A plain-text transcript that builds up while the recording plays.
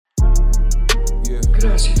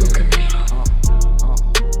Gracias, Camila.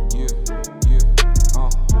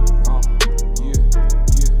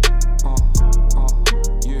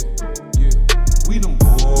 We them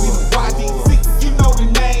boys. YDC, you know the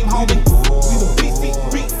name, homie. We the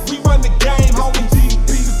BCB, we run the game, homie.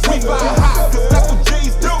 We buy high, cause that's what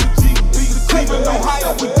G's do. Cleveland,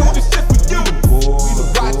 Ohio, we do this shit for you. We the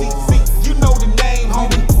YDC, you know the name,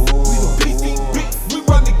 homie. We the BCB, we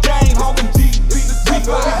run the game, homie. We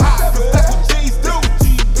buy high, cause that's what G's do.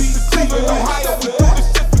 Cleveland, Ohio, we do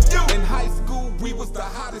this shit for you. In high school, we was the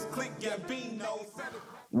hottest clique, Gambino.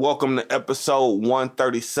 Welcome to episode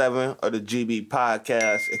 137 of the GB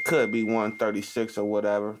podcast. It could be 136 or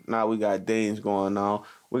whatever. Now we got things going on.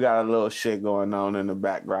 We got a little shit going on in the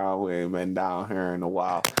background. We ain't been down here in a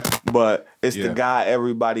while. But it's the guy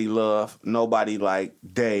everybody love. Nobody like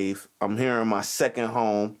Dave. I'm here in my second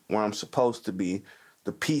home where I'm supposed to be.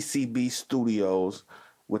 The PCB Studios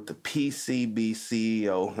with the PCB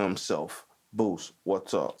CEO himself. Boost,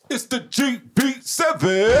 what's up? It's the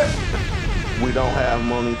GB7. We don't have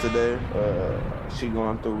money today. She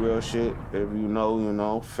going through real shit. If you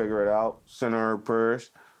know, figure it out. Send her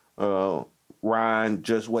prayers. Ryan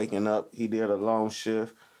just waking up. He did a long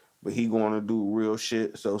shift, but he going to do real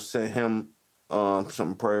shit. So send him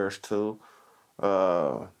some prayers too.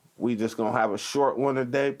 We just going to have a short one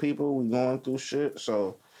today, people. We going through shit.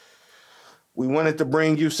 So we wanted to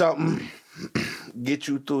bring you something, get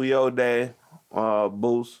you through your day.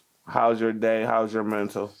 Boost, how's your day? How's your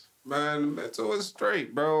mental? Man, mental is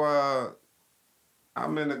straight, bro.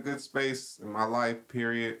 I'm in a good space in my life,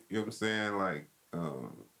 period. You know what I'm saying? Like,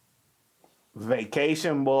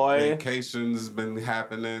 vacation, boy. vacations been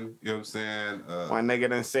happening. You know what I'm saying? My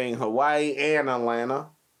nigga done seen Hawaii and Atlanta.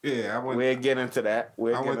 Yeah, We'll get into that.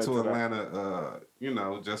 I went to Atlanta,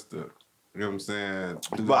 just to, you know what I'm saying?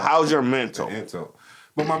 But how's your mental?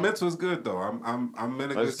 But my mental is good though. I'm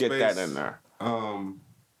in a good space. Let's get that in there.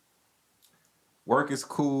 Work is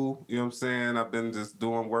cool, you know what I'm saying? I've been just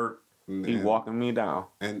doing work. He walking me down.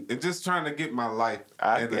 And just trying to get my life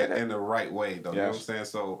in the right way, though. Yes. You know what I'm saying?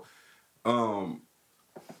 So,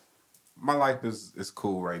 my life is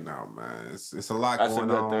cool right now, man. It's a lot going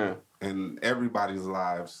on in everybody's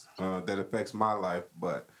lives that affects my life.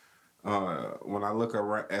 But when I look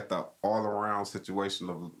at the all-around situation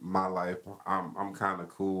of my life, I'm kind of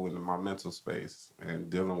cool in my mental space and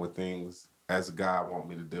dealing with things as God want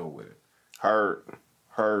me to deal with it.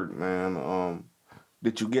 Heard, man.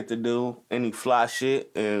 Did you get to do any fly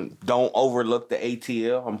shit? And don't overlook the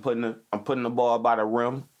ATL. I'm putting the ball by the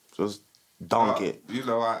rim. Just dunk it.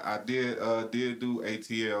 I did do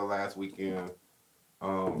ATL last weekend.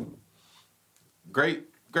 Great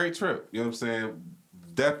trip. You know what I'm saying?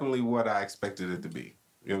 Definitely what I expected it to be.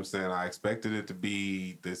 You know what I'm saying? I expected it to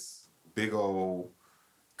be this big old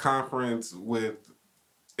conference with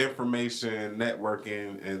information,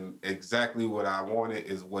 networking, and exactly what I wanted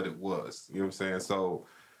is what it was. You know what I'm saying? So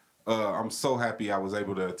I'm so happy I was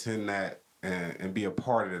able to attend that and be a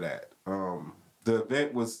part of that. The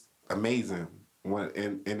event was amazing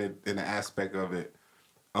in the aspect of it.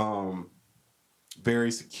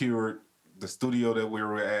 Very secured. The studio that we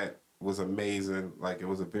were at was amazing. Like, it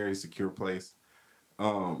was a very secure place.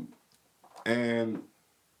 And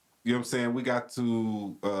you know what I'm saying? We got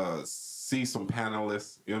to see some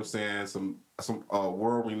panelists, you know what I'm saying? Some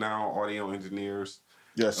world-renowned audio engineers.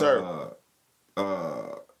 Yes, sir.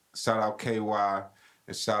 Shout out KY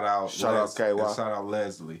and shout out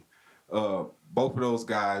Leslie. Both of those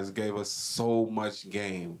guys gave us so much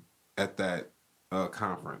game at that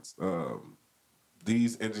conference.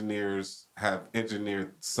 These engineers have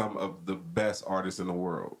engineered some of the best artists in the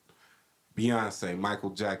world. Beyonce,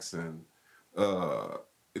 Michael Jackson,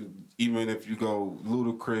 even if you go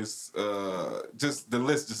Ludacris, just the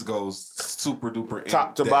list just goes super duper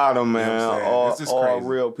top to bottom, man. You know all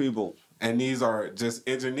real people. And these are just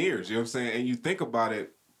engineers, you know what I'm saying? And you think about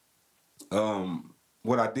it,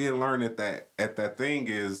 what I did learn at that thing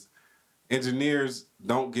is engineers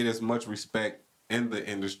don't get as much respect in the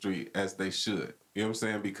industry as they should. You know what I'm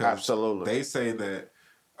saying? Because absolutely, they say that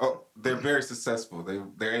they're very successful.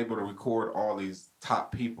 They're able to record all these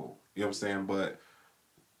top people. You know what I'm saying? But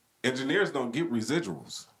engineers don't get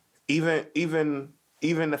residuals. Even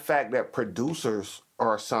the fact that producers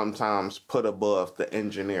are sometimes put above the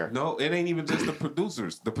engineer. No, it ain't even just the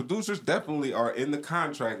producers. The producers definitely are in the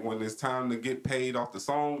contract when it's time to get paid off the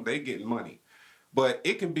song. They getting money, but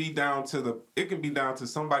it can be down to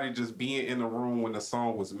somebody just being in the room when the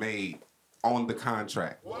song was made on the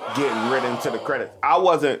contract, getting written to the credits.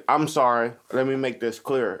 I'm sorry. Let me make this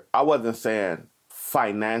clear. I wasn't saying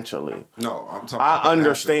financially. No, I'm talking. I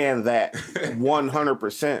understand that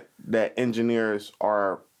 100%. that engineers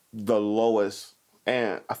are the lowest,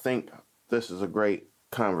 and I think this is a great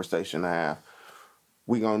conversation to have.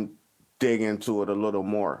 We're going to dig into it a little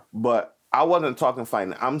more. But I wasn't talking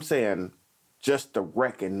fighting. I'm saying just the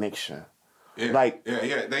recognition. Yeah,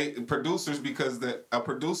 They producers, because a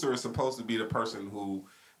producer is supposed to be the person who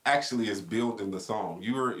actually is building the song.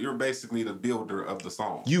 You're basically the builder of the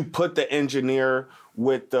song. You put the engineer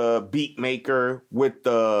with the beat maker, with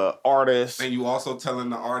the artist. And you also telling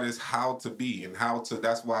the artist how to be and how to,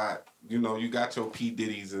 that's why, you got your P.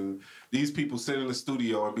 Diddy's and these people sit in the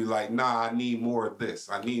studio and be like, nah, I need more of this.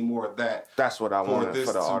 I need more of that. That's what I wanted for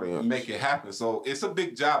the to audience. Make it happen. So it's a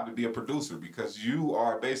big job to be a producer because you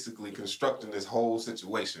are basically constructing this whole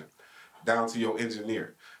situation down to your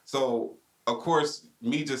engineer. So, of course,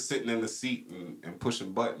 me just sitting in the seat and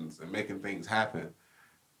pushing buttons and making things happen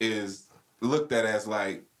is looked at as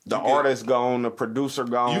like... The artist gone, the producer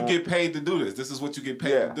gone. You get paid to do this. This is what you get paid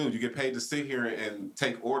to do. You get paid to sit here and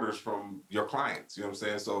take orders from your clients. You know what I'm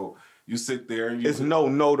saying? So you sit there and there's no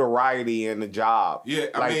notoriety in the job. Yeah,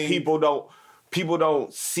 I mean, people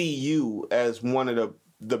don't see you as one of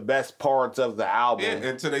the best parts of the album. Yeah,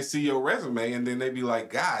 until they see your resume and then they be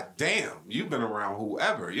like, God damn, you've been around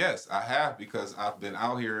whoever. Yes, I have, because I've been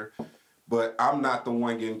out here, but I'm not the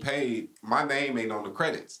one getting paid. My name ain't on the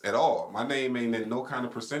credits at all. My name ain't in no kind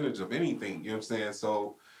of percentage of anything. You know what I'm saying?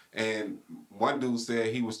 So, and one dude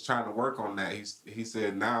said he was trying to work on that. He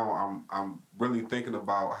said, now I'm really thinking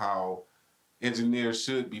about how engineers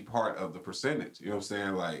should be part of the percentage. You know what I'm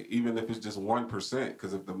saying? Like, even if it's just 1%,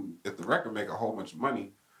 because if the record make a whole bunch of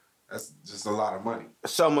money, that's just a lot of money.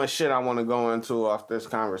 So much shit I want to go into off this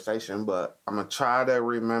conversation, but I'm going to try to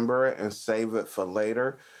remember it and save it for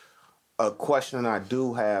later. A question I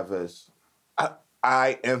do have is,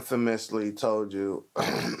 I infamously told you,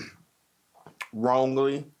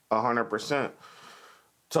 wrongly, 100%,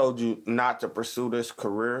 told you not to pursue this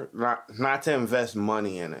career, not to invest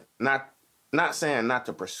money in it. Not saying not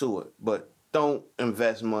to pursue it, but don't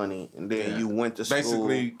invest money and then you went to school.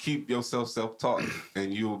 Basically, keep yourself self-taught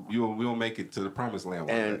and you'll make it to the promised land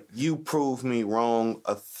one and day. You proved me wrong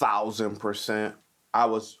 1,000%. I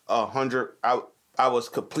was 100. I was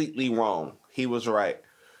completely wrong. He was right.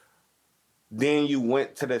 Then you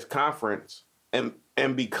went to this conference, and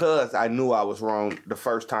because I knew I was wrong the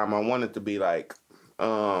first time, I wanted to be like,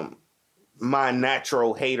 my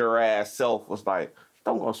natural hater ass self was like,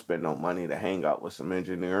 don't go spend no money to hang out with some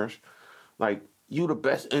engineers. Like, you the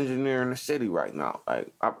best engineer in the city right now.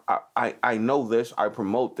 Like, I know this, I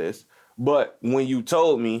promote this, but when you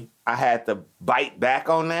told me, I had to bite back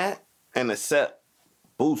on that and accept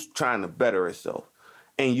Boost trying to better itself.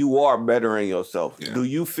 And you are bettering yourself. Yeah. Do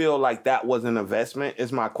you feel like that was an investment?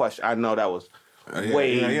 Is my question. I know that was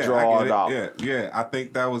drawn out. Yeah. I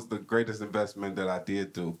think that was the greatest investment that I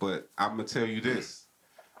did do. But I'm going to tell you this.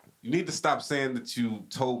 You need to stop saying that you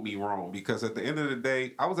told me wrong, because at the end of the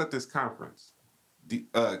day, I was at this conference.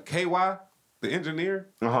 KY, the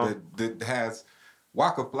engineer, that has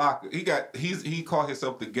Waka Flocka, he called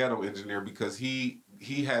himself the ghetto engineer because he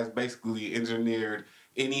has basically engineered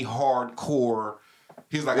any hardcore.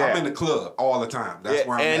 He's like, I'm in the club all the time. That's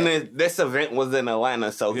where I'm at. This event was in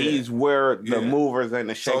Atlanta, so he's where the movers and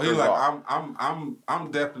the shakers are. So he's like, are.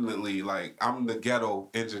 I'm definitely like, I'm the ghetto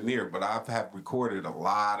engineer, but I have recorded a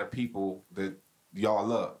lot of people that y'all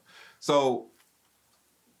love. So,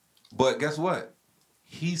 but guess what?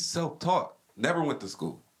 He's self-taught. Never went to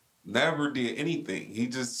school. Never did anything. He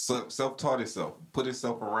just self-taught himself, put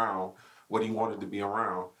himself around what he wanted to be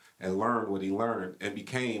around, and learned what he learned, and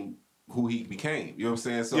became who he became. You know what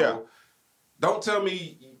I'm saying? So don't tell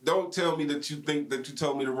me that you think that you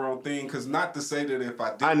told me the wrong thing, because not to say that if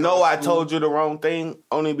I did. I know I told you the wrong thing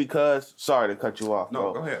only because, sorry to cut you off.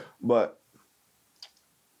 No, go ahead. But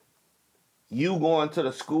you going to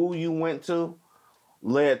the school you went to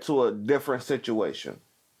led to a different situation.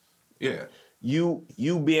 Yeah. You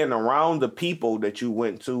being around the people that you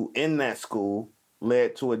went to in that school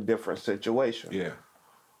led to a different situation. Yeah.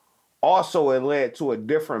 Also, it led to a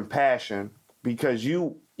different passion because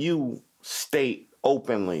you state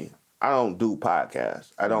openly, I don't do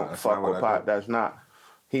podcasts. I don't fuck with podcasts. That's not.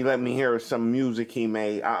 He let me hear some music he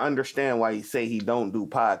made. I understand why he say he don't do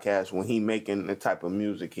podcasts when he making the type of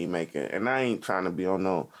music he making. And I ain't trying to be on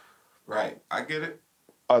no... Right. I get it.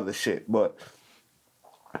 Other shit. But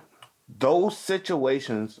those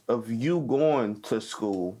situations of you going to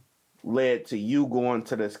school led to you going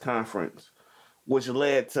to this conference, which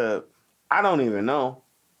led to... I don't even know,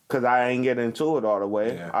 because I ain't get into it all the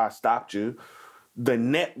way. Yeah. I stopped you. the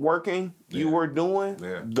networking you were doing,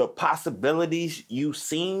 the possibilities you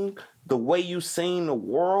seen, the way you seen the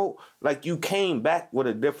world, like you came back with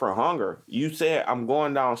a different hunger. You said, I'm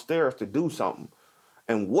going downstairs to do something.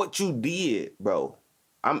 And what you did, bro,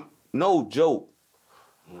 I'm no joke.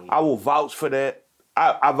 I will vouch for that.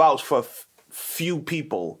 I vouch for few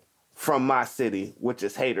people from my city, which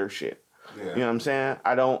is hater shit. Yeah. You know what I'm saying?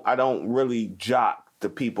 I don't really jock the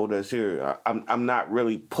people that's here. I'm not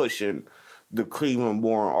really pushing the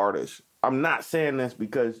Cleveland-born artists. I'm not saying this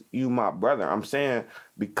because you my brother. I'm saying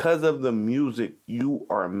because of the music you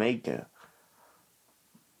are making.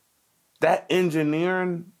 That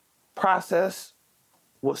engineering process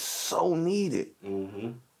was so needed.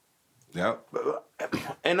 Mm-hmm. Yep.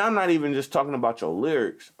 And I'm not even just talking about your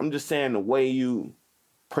lyrics. I'm just saying the way you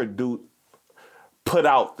put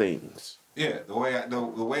out things. Yeah, the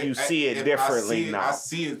way you see it differently now. I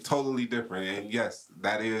see it totally different. And yes,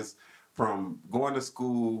 that is from going to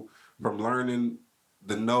school, from learning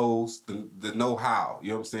the the know-how. You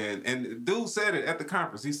know what I'm saying? And dude said it at the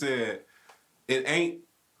conference. He said, it ain't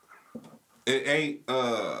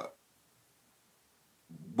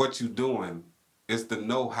what you doing. It's the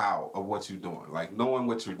know-how of what you're doing, like knowing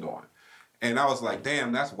what you're doing. And I was like,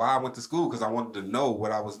 damn, that's why I went to school, because I wanted to know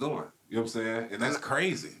what I was doing. You know what I'm saying? And that's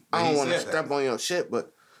crazy. I don't want to step on your shit,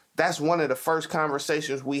 but that's one of the first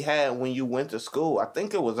conversations we had when you went to school. I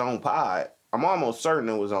think it was on Pod. I'm almost certain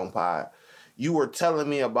it was on Pod. You were telling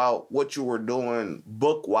me about what you were doing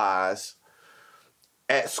book-wise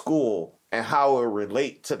at school and how it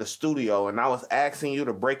relate to the studio. And I was asking you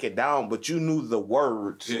to break it down, but you knew the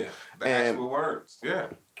words. Yeah, the actual words. Yeah.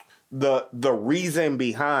 The reason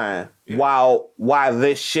behind why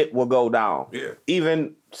this shit will go down. Yeah.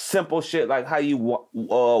 Even simple shit like how you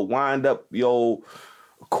wind up your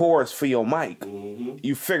chords for your mic. Mm-hmm.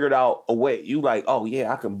 You figured out a way. You like, oh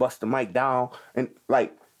yeah, I can bust the mic down. And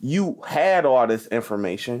like, you had all this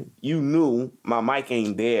information. You knew my mic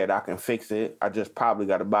ain't dead. I can fix it. I just probably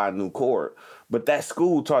got to buy a new cord. But that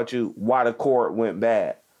school taught you why the cord went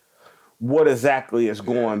bad. What exactly is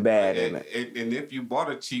going bad in it? And if you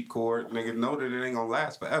bought a cheap cord, nigga, know that it ain't gonna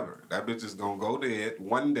last forever. That bitch is gonna go dead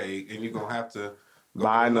one day, and you're gonna have to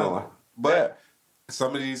buy another one. But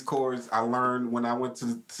some of these cords I learned when I went to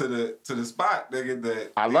the spot, nigga,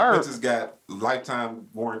 that bitches got lifetime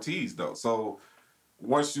warranties though. So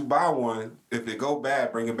once you buy one, if it go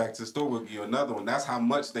bad, bring it back to the store. We'll give you another one. That's how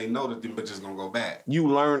much they know that them bitches gonna go bad. You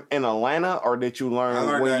learned in Atlanta, or did you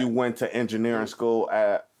learn when you went to engineering school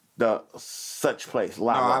at the such place? No,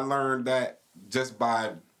 I learned that just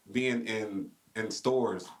by being in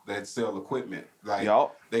stores that sell equipment. Like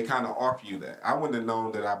they kind of offer you that. I wouldn't have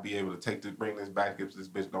known that I'd be able to bring this back if this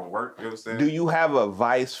bitch don't work. You know what I'm saying? Do you have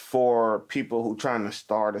advice for people who trying to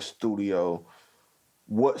start a studio?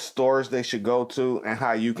 What stores they should go to and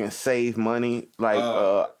how you can save money? Like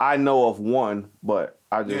I know of one, but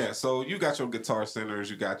I just So you got your Guitar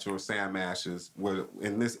Centers, you got your Sam Ashes,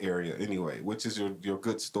 in this area anyway, which is your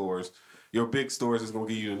good stores. Your big stores is gonna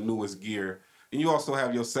give you the newest gear, and you also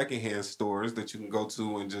have your secondhand stores that you can go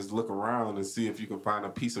to and just look around and see if you can find a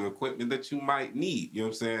piece of equipment that you might need. You know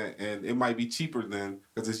what I'm saying? And it might be cheaper than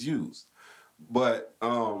because it's used, but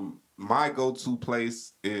my go-to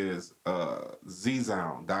place is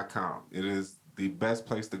Zsound.com. It is the best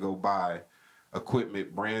place to go buy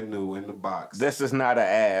equipment brand new in the box. This is not an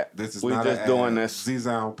ad. We're just an doing ad. this.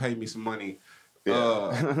 Zsound, pay me some money.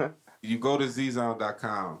 Yeah. You go to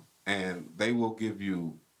Zsound.com and they will give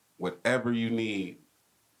you whatever you need.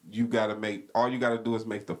 All you gotta do is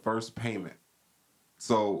make the first payment.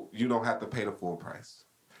 So you don't have to pay the full price.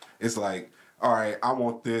 It's like, all right, I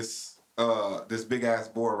want this big ass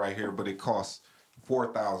board right here, but it costs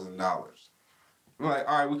 $4,000. I'm like,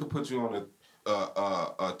 all right, we can put you on a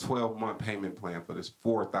 12-month payment plan for this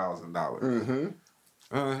 $4,000.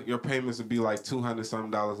 Mm-hmm. Your payments would be like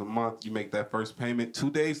 $200-something a month. You make that first payment.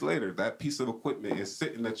 2 days later, that piece of equipment is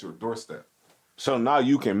sitting at your doorstep. So now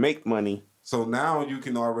you can make money. So now you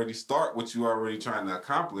can already start what you're already trying to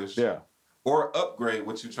accomplish. Yeah. Or upgrade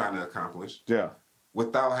what you're trying to accomplish. Yeah.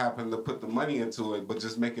 Without having to put the money into it, but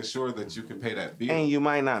just making sure that you can pay that bill. And you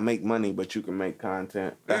might not make money, but you can make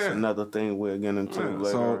content. That's another thing we'll get into later.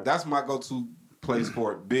 So that's my go-to place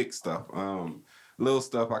for big stuff. Little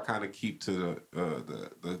stuff I kind of keep to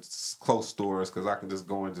the close stores because I can just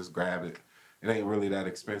go and just grab it. It ain't really that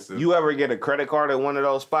expensive. You ever get a credit card at one of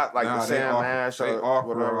those spots like the Sam Ash or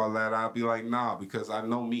whatever? All that. I'll be like, nah, because I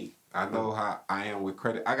know me. I know how I am with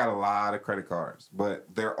credit. I got a lot of credit cards, but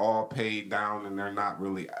they're all paid down and they're not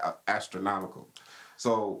really astronomical.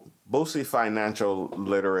 So Boosie financial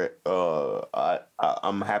literate.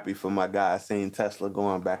 I'm happy for my guy. I seen Tesla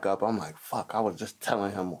going back up. I'm like, fuck. I was just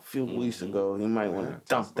telling him a few weeks ago he might want to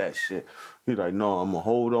dump that shit. He's like, no, I'm gonna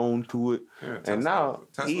hold on to it. yeah, And now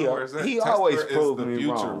he Tesla always is proved the me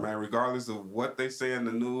future, wrong. man. Regardless of what they say in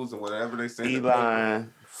the news and whatever they say. in the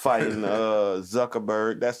Elon fighting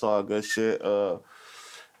Zuckerberg. That's all good shit.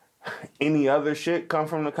 Any other shit come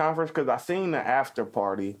from the conference? Because I seen the after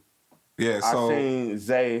party. yeah, so I seen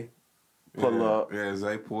Zay pull up. Yeah,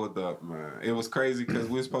 Zay pulled up, man. It was crazy because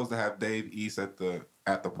we were supposed to have Dave East at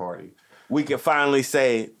the party. We can finally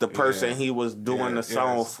say the person Yeah. he was doing the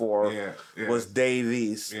song for was Dave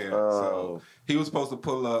East. Yeah, so he was supposed to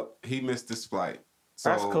pull up. He missed his flight. So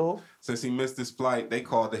That's cool. Since he missed his flight, they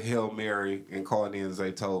called the Hail Mary and called in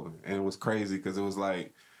Zaytoven. And it was crazy because it was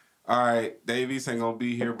like, all right, Dave East ain't going to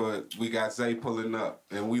be here, but we got Zay pulling up.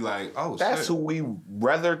 And we like, oh, That's shit. who we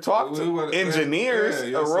rather talk to. We Engineers.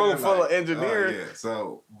 you know A what I'm room saying? full Like, of engineers. yeah.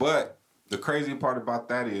 So, but the crazy part about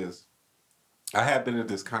that is I have been at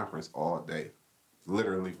this conference all day.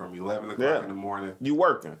 Literally from 11 o'clock in the morning. You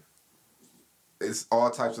working. It's all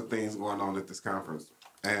types of things going on at this conference.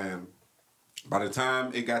 And by the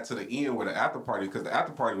time it got to the end with the after party, because the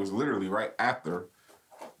after party was literally right after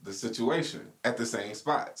the situation at the same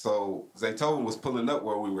spot. So Zaytoven was pulling up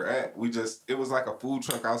where we were at. It was like a food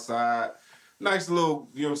truck outside. Nice little,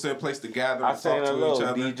 you know what I'm saying, place to gather I and seen talk a to little each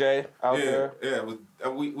other. DJ out there. Yeah, it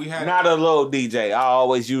was, we had... Not a little DJ. I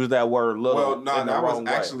always use that word little. Well, no, in the that was wrong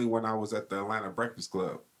way. actually when I was at the Atlanta Breakfast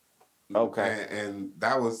Club. Okay. And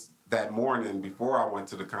that was that morning before I went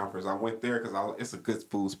to the conference. I went there because it's a good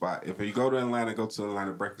food spot. If you go to Atlanta, go to the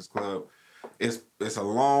Atlanta Breakfast Club. It's a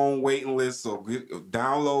long waiting list, so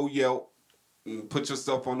download Yelp. Put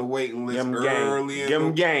yourself on the waiting list early in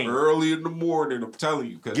the morning. I'm telling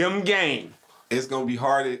you, because give them game. It's gonna be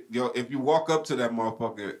hard. If you walk up to that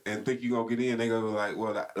motherfucker and think you're gonna get in, they're gonna be like,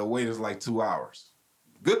 well, the wait is like 2 hours.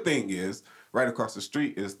 Good thing is, right across the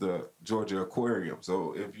street is the Georgia Aquarium.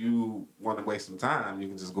 So if you want to waste some time, you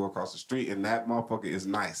can just go across the street, and that motherfucker is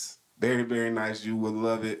nice. Very, very nice. You will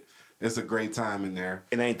love it. It's a great time in there.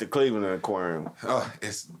 It ain't the Cleveland Aquarium. Oh,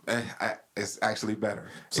 it's actually better.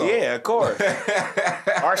 So. Yeah, of course.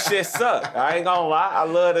 Our shit suck. I ain't gonna lie. I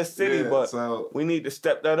love the city, but we need to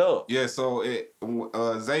step that up. Yeah, so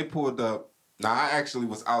Zay pulled up. Now, I actually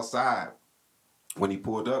was outside when he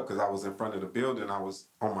pulled up because I was in front of the building. I was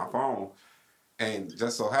on my phone. And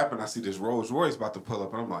just so happened, I see this Rolls Royce about to pull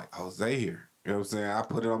up. And I'm like, oh, Zay here. You know what I'm saying? I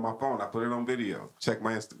put it on my phone. I put it on video. Check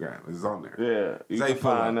my Instagram. It's on there. Yeah, you Zay can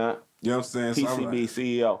find that. You know what I'm saying? PCB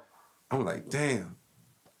CEO. I'm like, damn.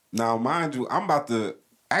 Now, mind you, I'm about to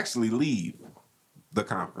actually leave the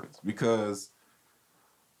conference because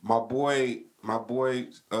my boy,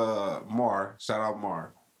 Mar, shout out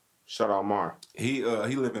Mar. Shout out Mar. He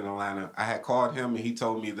live in Atlanta. I had called him and he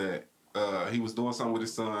told me that he was doing something with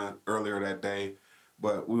his son earlier that day,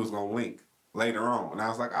 but we was gonna link later on. And I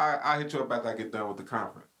was like, I'll hit you up after I get done with the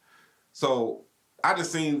conference. So I done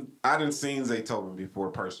seen Zaytoven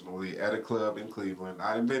before personally at a club in Cleveland.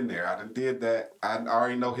 I done been there. I done did that. I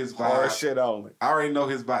already know his vibe. Hard shit only. I already know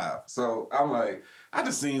his vibe. So I'm like, I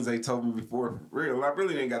just seen Zaytoven before for real. I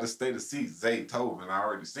really ain't got to stay to see Zaytoven. I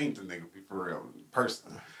already seen the nigga for real in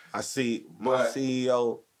person. I see my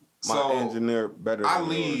CEO, my engineer better than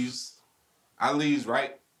I leaves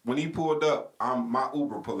right when he pulled up, my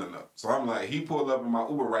Uber pulling up. So I'm like, he pulled up in my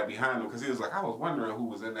Uber right behind him because he was like, I was wondering who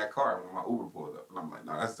was in that car when my Uber pulled up. And I'm like,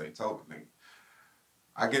 no, that's Zaytoven, nigga.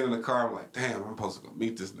 I get in the car, I'm like, damn, I'm supposed to go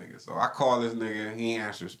meet this nigga. So I call this nigga, he ain't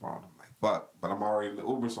answer his phone. I'm like, fuck. But I'm already in the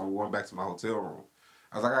Uber, so I'm going back to my hotel room.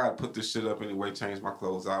 I was like, I gotta put this shit up anyway, change my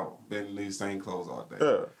clothes out. Been in these same clothes all day.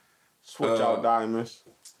 Yeah. Switch out diamonds.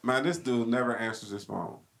 Man, this dude never answers his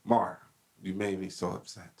phone. Mar, you made me so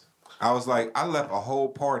upset. I was like, I left a whole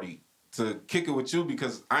party to kick it with you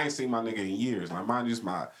because I ain't seen my nigga in years. Like, mine just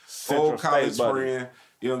my old college friend.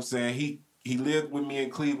 You know what I'm saying? He lived with me in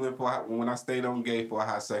Cleveland when I stayed on Gay for a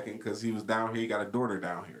hot second because he was down here. He got a daughter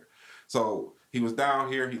down here. So he was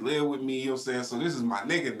down here. He lived with me. You know what I'm saying? So this is my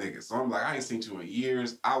nigga. So I'm like, I ain't seen you in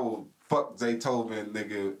years. I will fuck Zaytoven,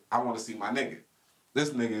 nigga. I want to see my nigga.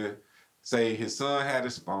 This nigga say his son had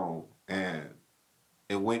his phone and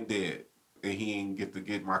it went dead. And he ain't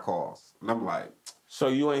get my calls. And I'm like... So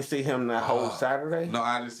you ain't see him that whole Saturday? No,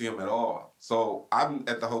 I didn't see him at all. So I'm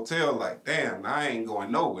at the hotel like, damn, I ain't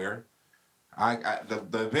going nowhere. The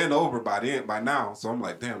event over by now. So I'm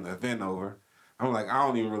like, damn, the event over. I'm like, I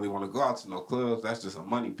don't even really want to go out to no clubs. That's just a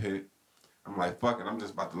money pit. I'm like, fuck it. I'm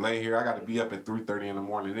just about to lay here. I got to be up at 3:30 in the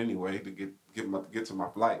morning anyway to get to my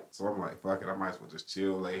flight. So I'm like, fuck it. I might as well just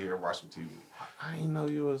chill, lay here, watch some TV. I didn't know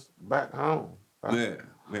you was back home.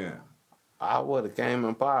 Yeah. I would have came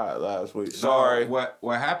and pod last week. No, Sorry. what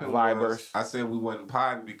happened Vibers. was I said we wasn't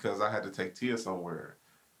podding because I had to take Tia somewhere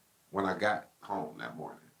when I got home that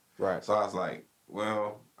morning. Right. So I was like,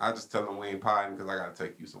 well, I just tell them we ain't podding because I got to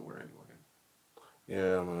take you somewhere anyway.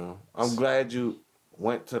 Yeah, man. I'm glad you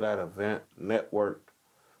went to that event, networked.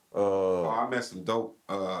 I met some dope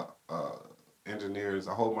engineers,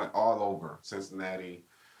 a whole bunch all over Cincinnati,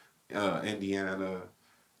 Indiana,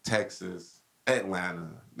 Texas, Atlanta,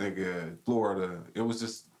 nigga, Florida. It was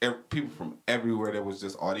just people from everywhere that was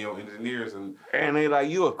just audio engineers. And they like,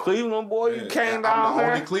 you a Cleveland boy? You came down I'm the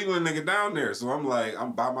here? only Cleveland nigga down there. So I'm like,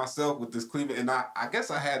 I'm by myself with this Cleveland. And I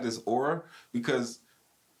guess I had this aura because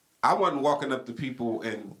I wasn't walking up to people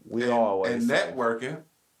and networking.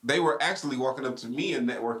 They were actually walking up to me and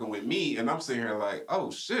networking with me. And I'm sitting here like,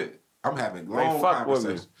 oh, shit. I'm having long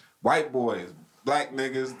conversations. White boys, black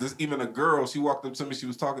niggas. There's even a girl. She walked up to me. She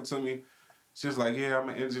was talking to me. She was like, yeah, I'm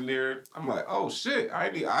an engineer. I'm like, oh, shit. I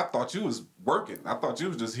thought you was working. I thought you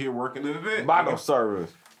was just here working an event. Bottle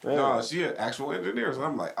service. Yeah. No, she an actual engineer. So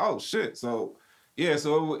I'm like, oh, shit. So, yeah,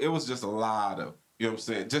 so it was just a lot of, you know what I'm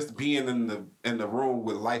saying, just being in the room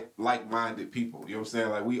with like-minded people. You know what I'm saying?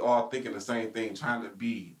 Like, we all thinking the same thing, trying to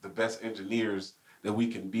be the best engineers that we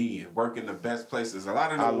can be and work in the best places. A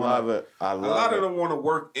lot of them I love it. A lot of them want to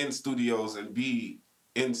work in studios and be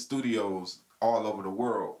in studios all over the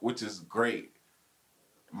world, which is great.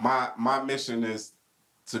 My mission is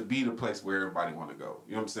to be the place where everybody want to go.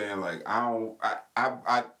 You know what I'm saying? Like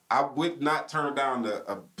I would not turn down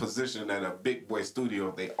a position at a big boy studio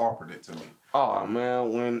if they offered it to me. Oh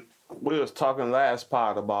man, when we was talking last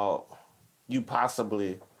pod about you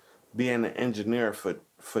possibly being an engineer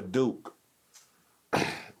for Duke,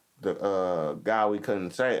 the guy we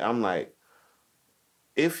couldn't say, I'm like,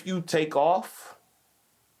 if you take off,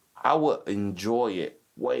 I would enjoy it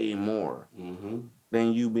way more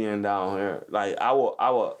than you being down here. Like I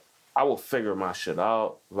will figure my shit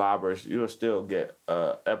out. Vibers, you'll still get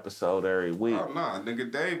an episode every week. Oh no,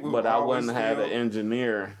 nigga Dave. But I wouldn't have the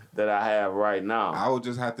engineer that I have right now. I would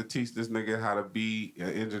just have to teach this nigga how to be an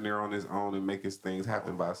engineer on his own and make his things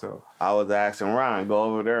happen by himself. I was asking Ryan, go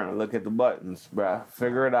over there and look at the buttons, bruh.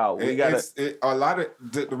 Figure it out. A lot of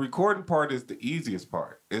the recording part is the easiest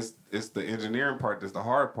part. It's the engineering part that's the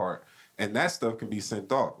hard part. And that stuff can be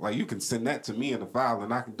sent off. Like, you can send that to me in a file,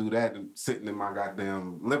 and I can do that and sitting in my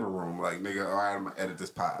goddamn living room. Like, nigga, all right, I'm going to edit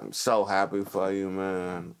this pod. I'm so happy for you,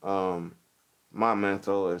 man. My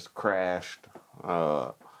mental is crashed.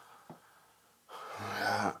 I'm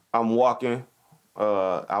walking.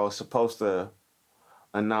 I was supposed to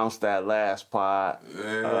announce that last pod.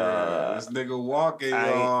 Yeah, this nigga walking,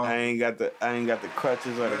 y'all. I ain't got the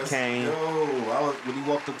crutches or the cane. When he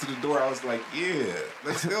walked up to the door, I was like, yeah,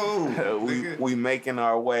 let's go. we making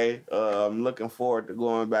our way. I'm looking forward to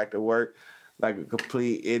going back to work like a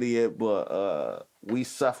complete idiot, but we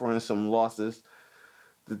suffering some losses.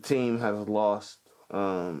 The team has lost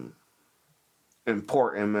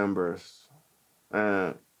important members.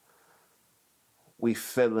 We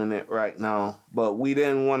feeling it right now, but we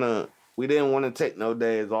didn't want to take no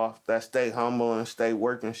days off. That stay humble and stay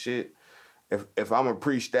working shit. If I'm gonna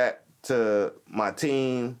preach that to my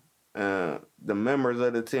team, the members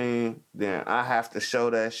of the team, then I have to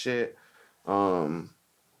show that shit.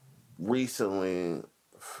 Recently,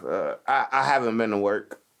 I haven't been to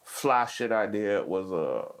work. Fly shit I did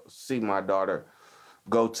was see my daughter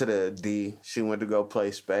go to the D. She went to go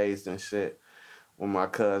play spades and shit with my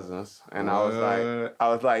cousins, and I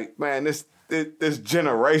was like, man, this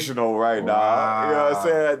generational right now. You know what I'm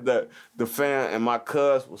saying? The fan and my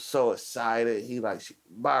cuz was so excited. He like, she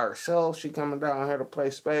by herself. She coming down here to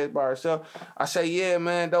play spades by herself. I say, yeah,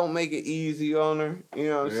 man, don't make it easy on her. You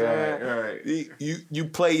know what I'm saying? Right. You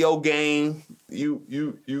play your game.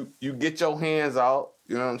 You get your hands out.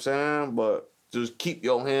 You know what I'm saying? But just keep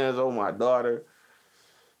your hands on my daughter.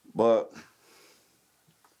 But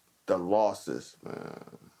the losses, man.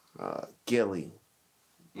 Gilly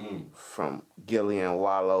from Gilly and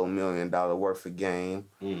Wallow, $1 million worth of game.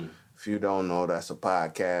 If you don't know, that's a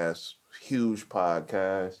podcast, huge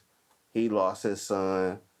podcast. He lost his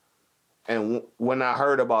son. And when I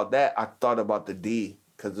heard about that, I thought about the D,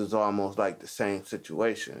 because it's almost like the same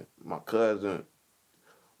situation. My cousin,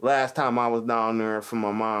 last time I was down there for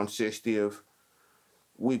my mom's 60th,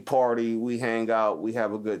 we party, we hang out, we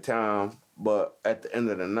have a good time. But at the end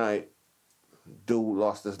of the night, dude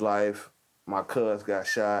lost his life. My cuz got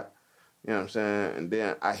shot. You know what I'm saying? And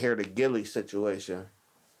then I hear the Gilly situation.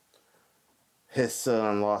 His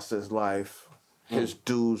son lost his life. His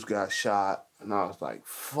dudes got shot. And I was like,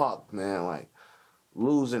 fuck, man. Like,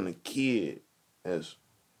 losing a kid is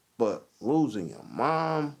But losing your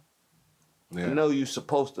mom, I know you're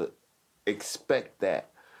supposed to expect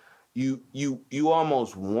that. You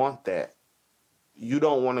almost want that. You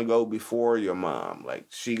don't want to go before your mom. Like,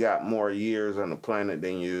 she got more years on the planet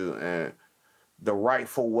than you, and the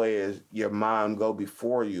rightful way is your mom go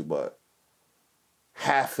before you, but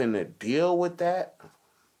having to deal with that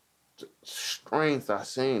strength I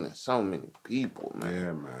seen in so many people, man.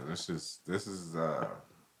 Yeah, man. This is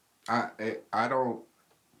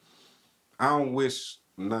I don't wish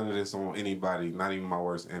none of this on anybody, not even my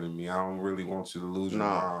worst enemy. I don't really want you to lose your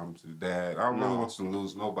mom, to your dad. I don't really want you to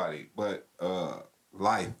lose nobody. But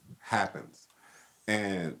life happens.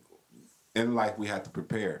 And in life we have to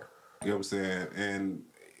prepare. You know what I'm saying? And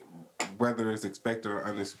whether it's expected or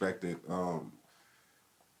unexpected,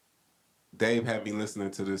 Dave had me listening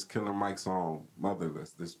to this Killer Mike song,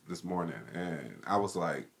 Motherless, this morning, and I was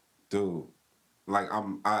like, dude, like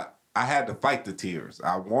I had to fight the tears.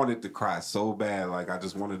 I wanted to cry so bad, like I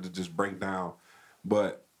just wanted to just break down,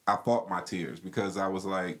 but I fought my tears because I was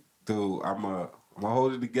like, dude, I'm gonna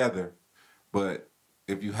hold it together. But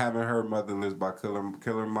if you haven't heard Motherless by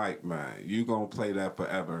Killer Mike, man, you gonna play that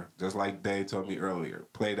forever. Just like Dave told me earlier,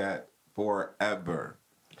 play that forever.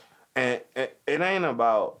 And it ain't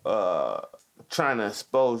about trying to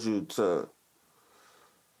expose you to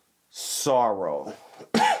sorrow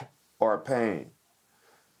or pain.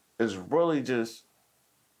 It's really just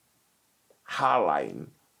highlighting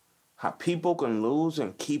how people can lose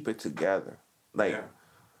and keep it together. Like,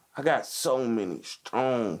 I got so many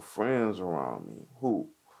strong friends around me who,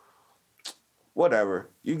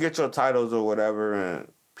 whatever, you get your titles or whatever,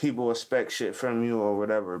 and people expect shit from you or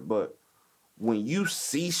whatever, but when you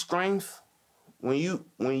see strength, when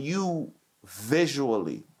you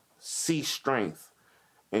visually see strength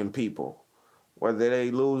in people, whether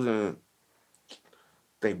they losing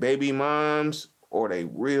they baby moms or they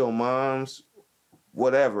real moms,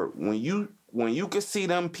 whatever, when you can see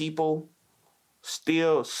them people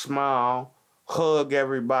still smile, hug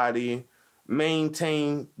everybody,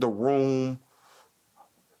 maintain the room,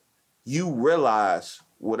 you realize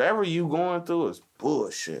whatever you going through is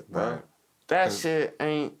bullshit, bro. Right. That shit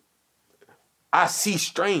ain't... I see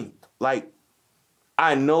strength. Like,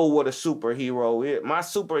 I know what a superhero is. My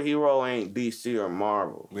superhero ain't DC or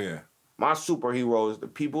Marvel. Yeah. My superhero is the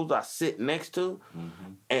people I sit next to.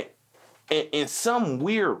 Mm-hmm. And in some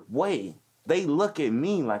weird way, they look at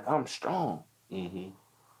me like I'm strong. Mm-hmm.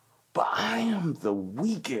 But I am the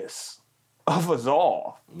weakest of us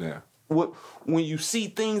all. Yeah. When you see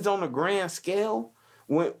things on a grand scale,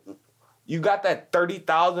 when... you got that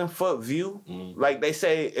 30,000 foot view. Mm-hmm. Like they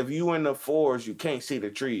say, if you in the forest, you can't see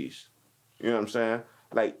the trees. You know what I'm saying?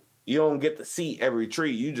 Like, you don't get to see every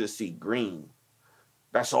tree. You just see green.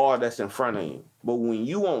 That's all that's in front of you. But when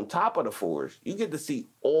you on top of the forest, you get to see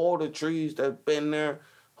all the trees that's been there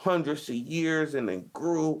hundreds of years and then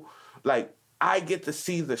grew. Like, I get to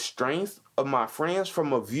see the strength of my friends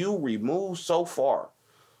from a view removed so far.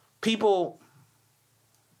 People,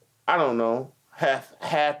 I don't know, have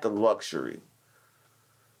had the luxury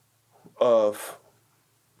of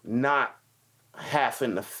not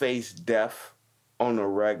having to face death on a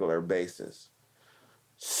regular basis.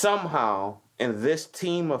 Somehow, in this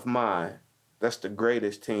team of mine, that's the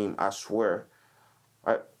greatest team, I swear.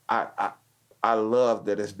 I love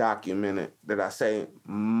that it's documented that I say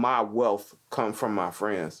my wealth comes from my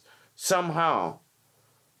friends. Somehow,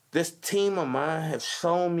 this team of mine has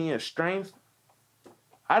shown me a strength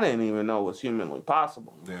I didn't even know was humanly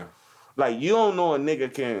possible. Yeah. Like, you don't know a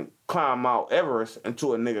nigga can climb Mount Everest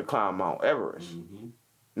until a nigga climb Mount Everest. Mm-hmm.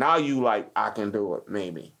 Now you like, I can do it,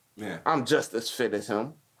 maybe. Yeah. I'm just as fit as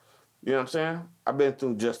him. You know what I'm saying? I've been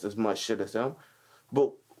through just as much shit as him.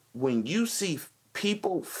 But when you see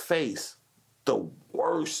people face the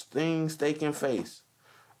worst things they can face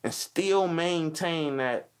and still maintain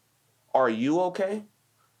that, are you okay?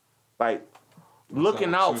 Like,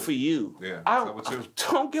 looking out for you. Yeah. I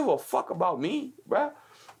don't give a fuck about me, bruh.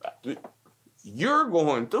 You're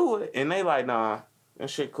going through it, and they like, nah, that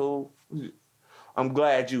shit cool. I'm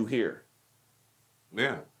glad you here.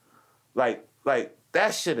 Yeah. Like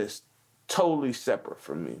that shit is totally separate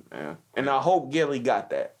from me, man. And I hope Gilly got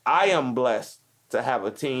that. I am blessed to have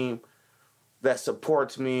a team that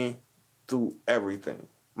supports me through everything.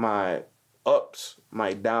 My ups,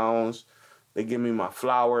 my downs. They give me my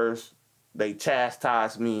flowers. They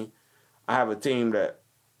chastise me. I have a team that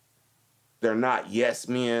they're not yes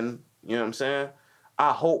men. You know what I'm saying?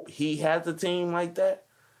 I hope he has a team like that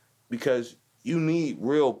because you need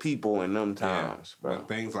real people in them times, bro. When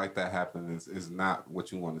things like that happen, is not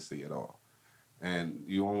what you want to see at all. And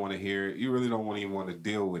you don't want to hear it. You really don't even want to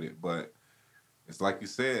deal with it. But it's like you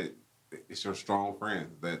said, it's your strong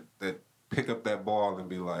friends that pick up that ball and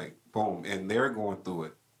be like, boom, and they're going through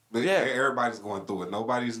it. Yeah. Everybody's going through it.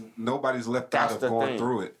 Nobody's left That's out of the going thing.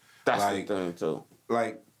 through it. That's like, the thing too.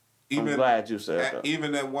 Like, I'm glad you said that.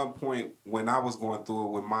 Even at one point when I was going through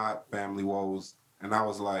it with my family woes, and I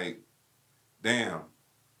was like, damn,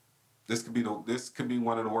 this could be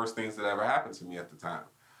one of the worst things that ever happened to me at the time.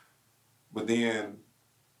 But then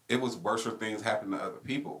it was worse things happened to other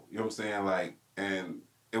people. You know what I'm saying? Like, and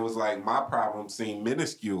it was like my problem seemed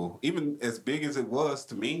minuscule. Even as big as it was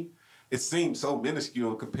to me, it seemed so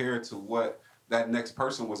minuscule compared to what that next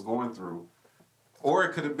person was going through. Or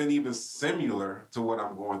it could have been even similar to what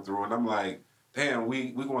I'm going through. And I'm like, damn,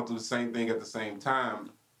 we going through the same thing at the same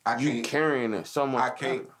time. You carrying it so much.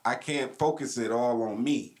 I can't focus it all on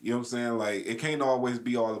me. You know what I'm saying? Like, it can't always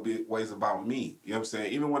be always about me. You know what I'm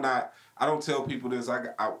saying? Even when I don't tell people this,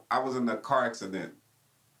 I was in a car accident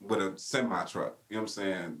with a semi truck. You know what I'm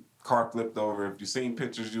saying? Car flipped over. If you seen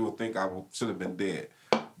pictures, you would think I should have been dead.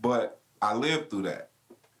 But I lived through that.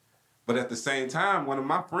 But at the same time, one of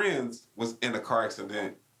my friends was in a car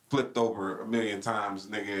accident, flipped over 1,000,000 times,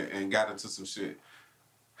 nigga, and got into some shit.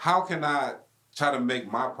 How can I try to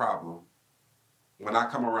make my problem, when I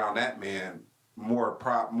come around that man, more of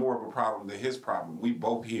a problem than his problem? We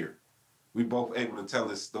both here. We both able to tell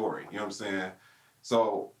his story. You know what I'm saying?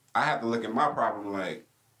 So I have to look at my problem like,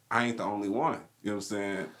 I ain't the only one. You know what I'm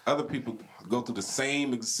saying? Other people go through the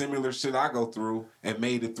same similar shit I go through and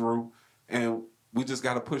made it through, and we just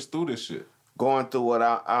got to push through this shit. Going through what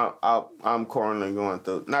I'm currently going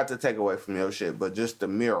through, not to take away from your shit, but just to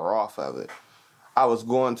mirror off of it. I was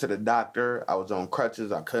going to the doctor. I was on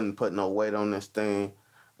crutches. I couldn't put no weight on this thing.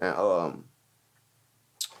 And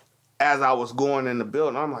as I was going in the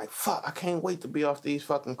building, I'm like, fuck, I can't wait to be off these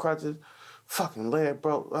fucking crutches. Fucking leg,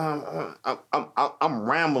 bro. I'm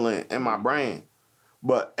rambling in my brain.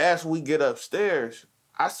 But as we get upstairs,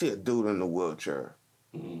 I see a dude in the wheelchair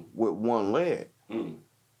with one leg.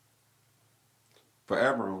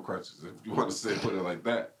 Forever on crutches, if you want to put it like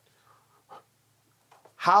that.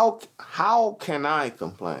 How can I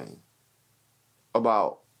complain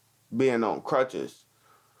about being on crutches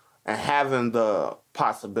and having the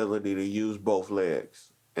possibility to use both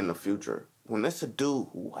legs in the future when it's a dude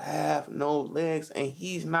who have no legs and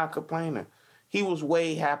he's not complaining? He was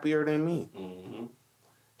way happier than me. Mm-hmm.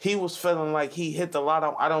 He was feeling like he hit the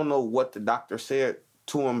lotto. I don't know what the doctor said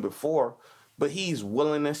to him before, but he's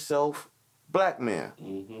willing himself. Black man,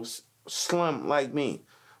 slim like me,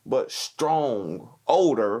 but strong,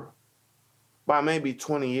 older by maybe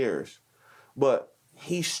 20 years. But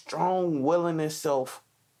he's strong, willing himself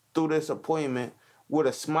through this appointment with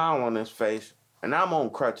a smile on his face, and I'm on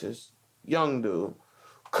crutches, young dude,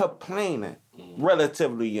 complaining,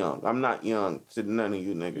 relatively young. I'm not young to none of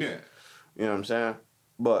you niggas. Yeah. You know what I'm saying?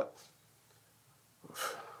 But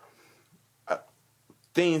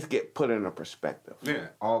things get put into perspective. Yeah,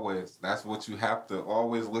 always. That's what you have to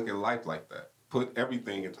always look at life like that. Put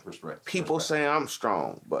everything into perspective. People say I'm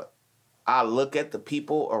strong, but I look at the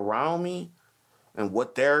people around me and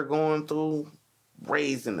what they're going through,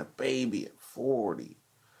 raising a baby at 40.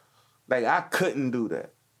 Like, I couldn't do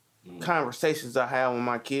that. Conversations I have with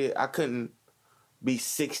my kid, I couldn't be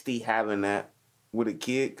 60 having that with a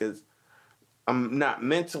kid because I'm not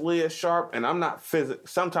mentally as sharp and I'm not physically.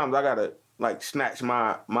 Sometimes I got to snatch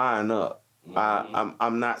my mind up.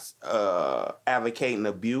 I'm not advocating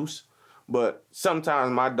abuse, but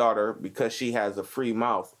sometimes my daughter, because she has a free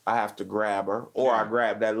mouth, I have to grab her, or I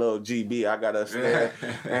grab that little GB. I gotta stand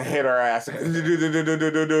and hit her ass. I hit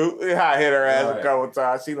her ass a couple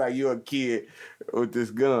times. She like, you a kid with this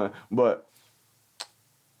gun. But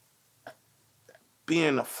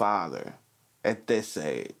being a father at this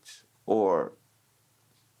age, or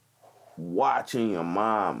watching your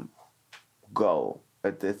mom go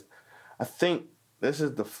at this, I think this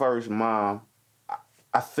is the first mom,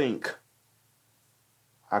 I think,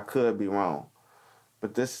 I could be wrong,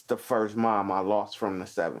 but this is the first mom I lost from the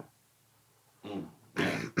 7.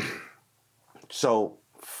 So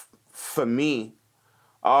for me,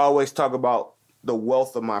 I always talk about the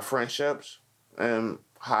wealth of my friendships and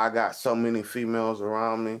how I got so many females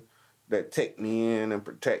around me that take me in and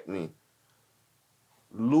protect me.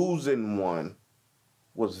 Losing one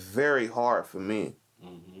was very hard for me.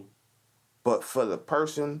 But for the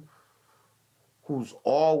person who's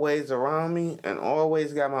always around me and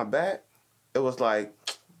always got my back, it was like,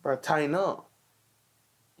 bro, tighten up.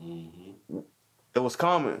 It was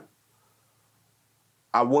coming.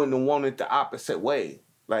 I wouldn't have wanted the opposite way.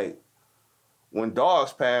 Like, when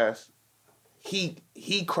Dogs passed, he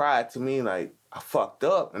cried to me like, I fucked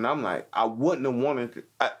up. And I'm like, I wouldn't have wanted to.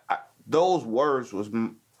 Those words was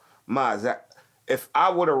my exact. If I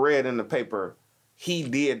would have read in the paper, he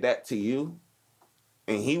did that to you,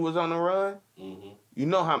 and he was on the run. Mm-hmm. You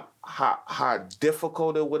know how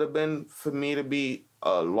difficult it would have been for me to be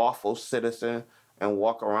a lawful citizen and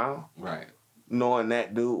walk around, right, knowing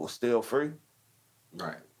that dude was still free.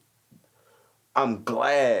 Right. I'm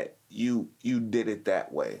glad you did it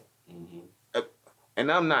that way. Mm-hmm. And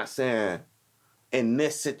I'm not saying in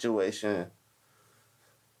this situation,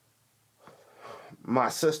 my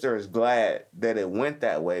sister is glad that it went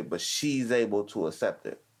that way, but she's able to accept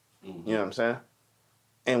it. Mm-hmm. You know what I'm saying?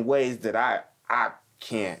 In ways that I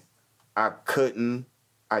can't. I couldn't.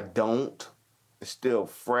 I don't. It's still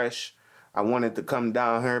fresh. I wanted to come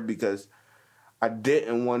down here because I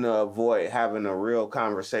didn't want to avoid having a real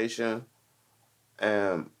conversation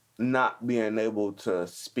and not being able to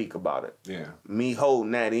speak about it. Yeah. Me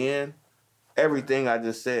holding that in, everything I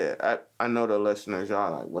just said, I know the listeners,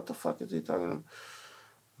 y'all like, what the fuck is he talking about?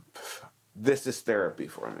 This is therapy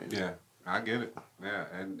for me. Yeah, I get it. Yeah,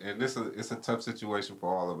 and it's a tough situation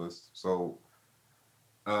for all of us. So,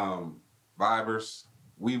 vibers,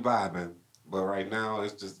 we vibing. But right now,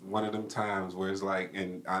 it's just one of them times where it's like,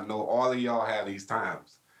 and I know all of y'all have these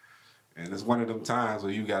times. And it's one of them times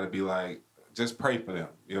where you got to be like, just pray for them.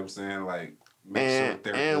 You know what I'm saying? Like, make sure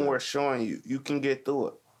they're good. We're showing you can get through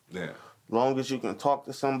it. Yeah. Long as you can talk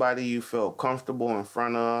to somebody you feel comfortable in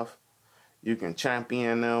front of, you can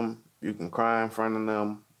champion them, you can cry in front of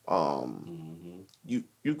them. You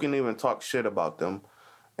can even talk shit about them,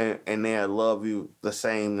 and they'll love you the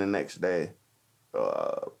same the next day.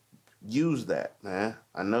 Use that, man.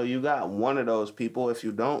 I know you got one of those people. If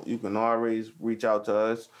you don't, you can always reach out to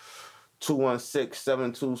us.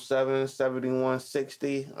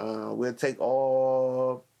 216-727-7160. We'll take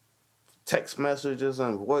all text messages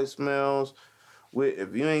and voicemails.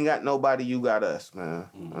 If you ain't got nobody, you got us, man.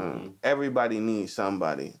 Mm-hmm. Everybody needs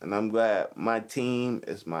somebody. And I'm glad my team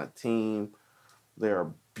is my team.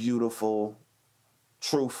 They're beautiful,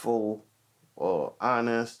 truthful,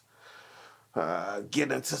 honest.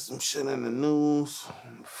 Get into some shit in the news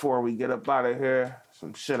before we get up out of here.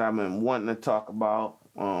 Some shit I've been wanting to talk about.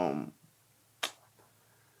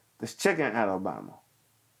 This chicken Alabama.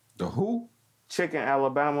 The who? Chicken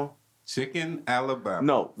Alabama. Chicken Alabama.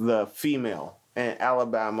 No, the female in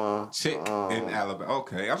Alabama. Chick in Alabama.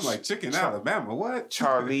 Okay, I'm like Chicken Alabama. What?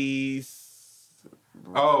 Charlize.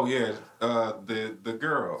 Oh yeah, the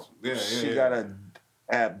girl. Yeah, She got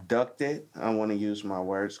abducted. I want to use my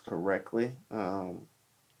words correctly.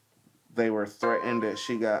 They were threatened that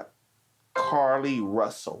she got Carlee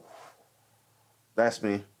Russell. That's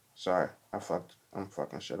me. Sorry, I'm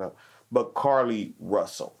fucking shit up. But Carlee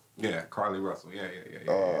Russell. Yeah, Carlee Russell.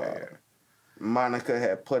 Yeah. Monica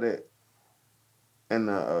had put it in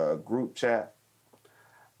the group chat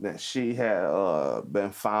that she had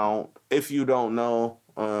been found. If you don't know,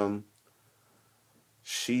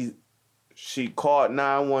 she called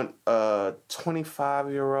 911,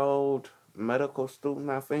 25-year-old medical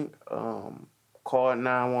student, I think, called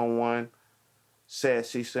 911, said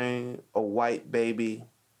she seen a white baby.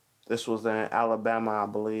 This was in Alabama, I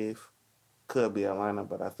believe. Could be Atlanta,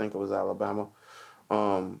 but I think it was Alabama.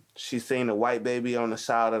 She seen a white baby on the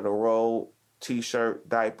side of the road, T-shirt,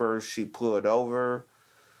 diapers. She pulled over.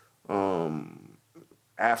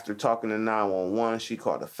 After talking to 911, she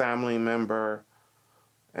called a family member.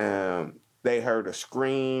 And they heard a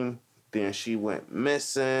scream. Then she went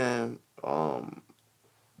missing. The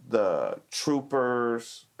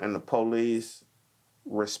troopers and the police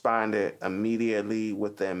responded immediately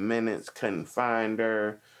within minutes, couldn't find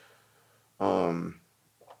her.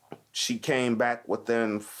 She came back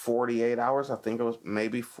within 48 hours. I think it was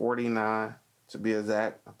maybe 49 to be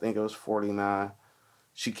exact. I think it was 49.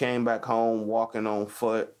 She came back home walking on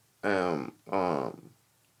foot.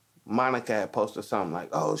 Monica had posted something like,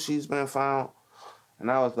 "Oh, she's been found." And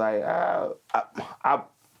I was like, I'm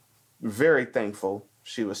very thankful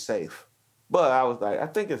she was safe. But I was like, I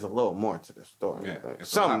think there's a little more to the story. Yeah, like,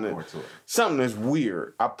 it's a lot more to it. Something is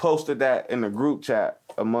weird. I posted that in the group chat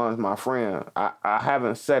amongst my friends. I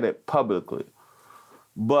haven't said it publicly.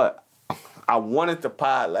 But I wanted to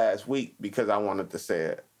pod last week because I wanted to say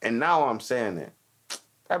it. And now I'm saying it.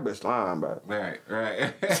 That bitch lying, bro. Right.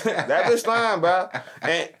 That bitch lying, bro.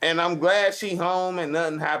 And I'm glad she home and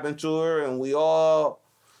nothing happened to her. And we all,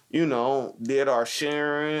 did our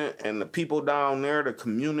sharing. And the people down there, the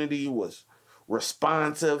community was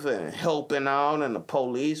responsive and helping out. And the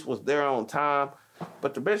police was there on time.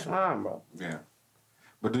 But the bitch lying, bro. Yeah.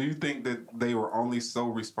 But do you think that they were only so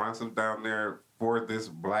responsive down there for this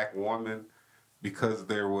black woman because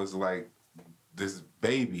there was like this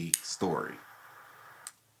baby story?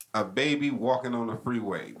 a baby walking on the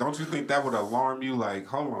freeway. Don't you think that would alarm you? Like,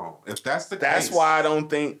 hold on. If that's the That's case. why I don't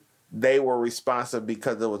think they were responsive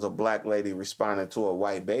because there was a black lady responding to a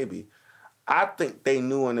white baby. I think they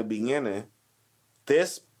knew in the beginning,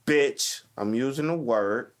 this bitch, I'm using the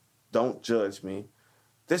word, don't judge me,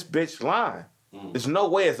 this bitch lying. There's no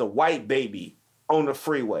way it's a white baby on the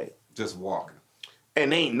freeway. Just walking.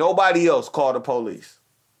 And ain't nobody else called the police.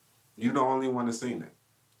 You the only one that's seen it.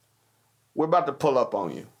 We're about to pull up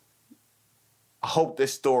on you. I hope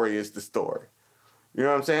this story is the story. You know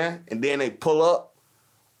what I'm saying? And then they pull up,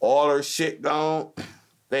 all her shit gone.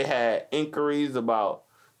 They had inquiries about,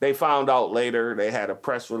 they found out later, they had a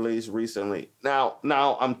press release recently. Now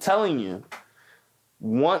I'm telling you,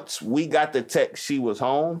 once we got the text she was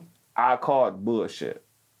home, I called bullshit.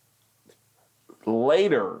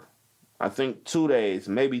 Later, I think 2 days,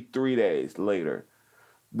 maybe 3 days later,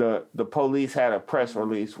 the police had a press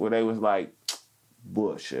release where they was like,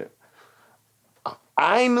 bullshit.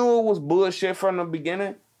 I knew it was bullshit from the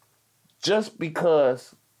beginning just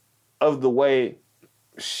because of the way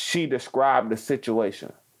she described the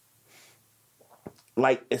situation.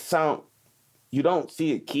 Like, you don't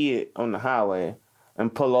see a kid on the highway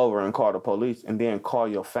and pull over and call the police and then call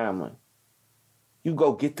your family. You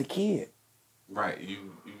go get the kid. Right.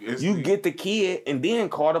 You get the kid and then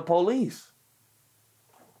call the police.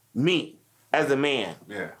 Me, as a man.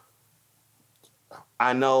 Yeah.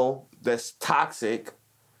 I know that's toxic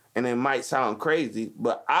and it might sound crazy,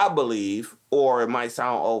 but I believe, or it might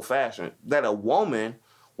sound old-fashioned, that a woman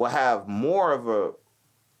will have more of a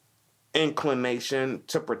inclination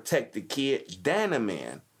to protect the kid than a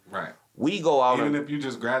man. Right. We go out Even if you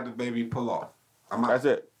just grab the baby, pull off. I'm out. That's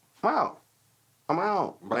it. I'm out. I'm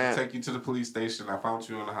about man. to take you to the police station. I found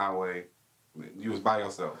you on the highway. You was by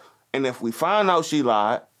yourself. And if we find out she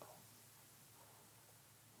lied,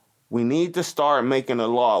 we need to start making a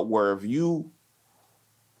law where if you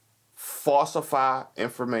falsify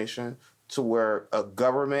information to where a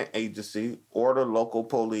government agency or the local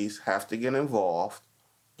police have to get involved,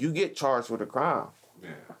 you get charged with a crime. Yeah.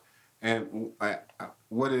 And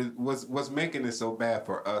what's making it so bad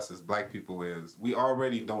for us as black people is we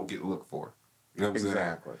already don't get looked for. You know what I'm saying?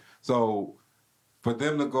 Exactly. So for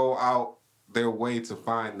them to go out their way to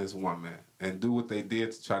find this woman and do what they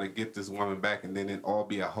did to try to get this woman back and then it all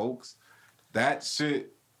be a hoax, that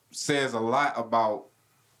shit says a lot about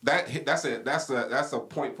that. That's a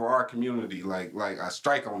point for our community, like a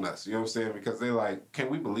strike on us. You know what I'm saying? Because they're like, can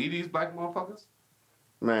we believe these black motherfuckers?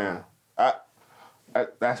 Man, I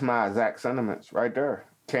that's my exact sentiments right there.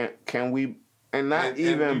 Can we, and not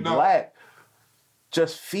even black,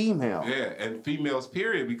 just female. Yeah, and females,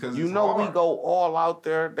 period, because you it's know hard. we go all out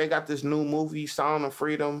there. They got this new movie, Sound of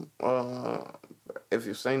Freedom. If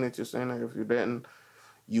you've seen it, you've seen it. If you didn't,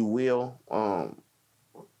 you will.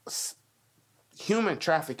 Human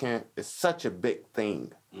trafficking is such a big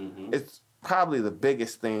thing. Mm-hmm. It's probably the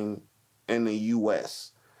biggest thing in the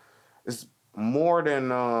U.S. It's more than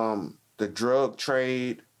the drug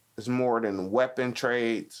trade. It's more than weapon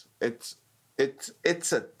trades. It's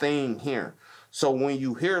a thing here. So when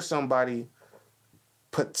you hear somebody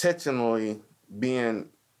potentially being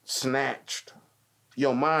snatched,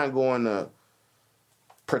 your mind going to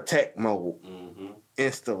protect mode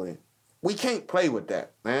instantly. We can't play with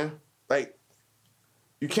that, man. Like,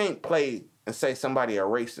 you can't play and say somebody a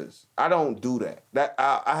racist. I don't do that. That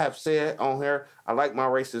I have said on here, I like my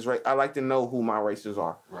racist race. I like to know who my races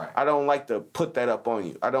are. Right. I don't like to put that up on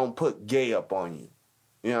you. I don't put gay up on you.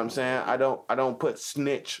 You know what I'm saying? I don't put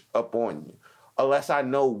snitch up on you. Unless I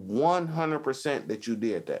know 100% that you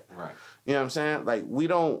did that. Right. You know what I'm saying? Like, we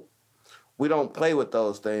don't play with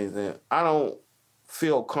those things, and I don't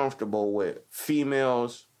feel comfortable with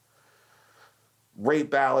females,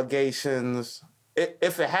 rape allegations.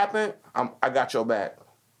 If it happened, I got your back.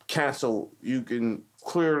 Cancel. You can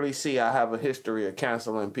clearly see I have a history of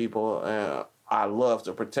canceling people, and I love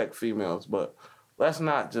to protect females, but let's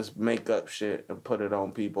not just make up shit and put it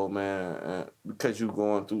on people, man, because you're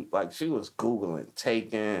going through, like, she was Googling,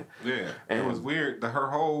 taking. Yeah, it was weird. Her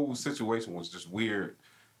whole situation was just weird.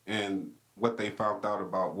 And what they found out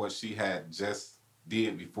about what she had just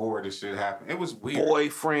did before this shit happened, it was weird.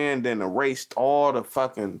 Boyfriend and erased all the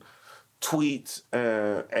fucking tweets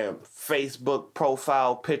and Facebook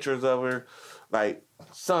profile pictures of her. Like,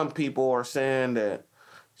 some people are saying that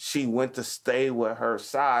she went to stay with her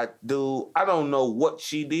side dude. I don't know what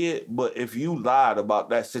she did, but if you lied about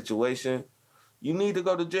that situation, you need to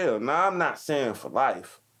go to jail. Now, I'm not saying for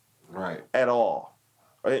life. Right. At all.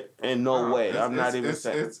 In no way. I'm not even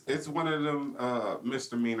saying. It's one of them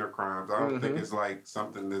misdemeanor crimes. I don't think it's like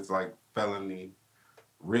something that's like felony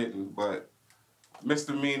written, but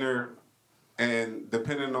misdemeanor, and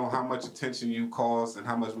depending on how much attention you caused and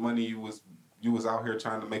how much money you was out here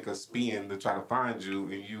trying to make us spend to try to find you,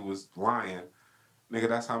 and you was lying, nigga,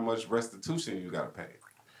 that's how much restitution you gotta pay.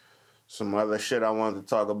 Some other shit I wanted to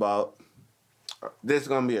talk about. This is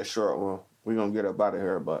gonna be a short one. We're gonna get up out of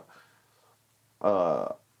here, but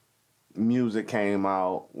music came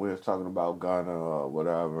out. We was talking about Gunna or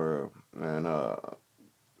whatever, and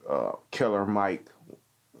Killer Mike,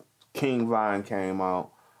 King Vine came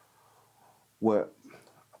out with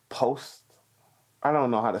post. I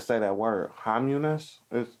don't know how to say that word. Homunus.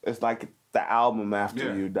 It's like the album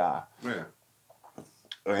after you die. Yeah.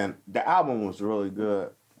 And the album was really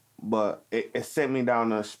good, but it sent me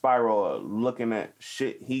down a spiral of looking at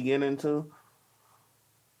shit he get into.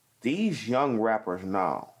 These young rappers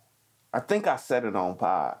now, I think I said it on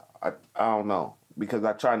pod. I don't know, because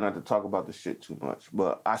I try not to talk about the shit too much,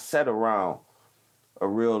 but I sat around a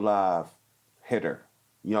real live hitter,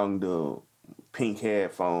 young dude, pink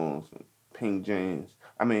headphones, pink jeans.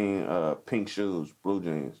 Pink shoes, blue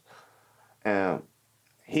jeans. And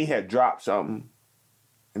he had dropped something,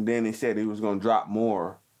 and then he said he was going to drop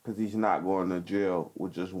more because he's not going to jail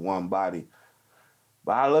with just one body.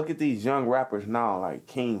 But I look at these young rappers now, like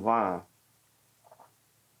King Von.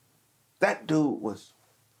 That dude was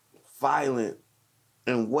violent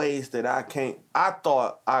in ways that I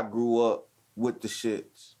thought I grew up with the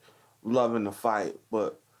shits, loving the fight.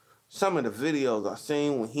 But some of the videos I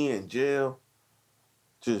seen when he in jail,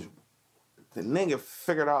 just the nigga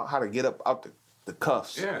figured out how to get up out the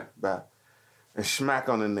cuffs. Yeah. Bruh, and smack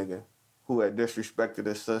on the nigga who had disrespected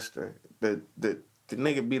his sister. The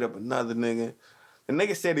nigga beat up another nigga. The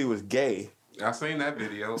nigga said he was gay. I seen that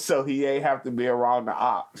video. So he ain't have to be around the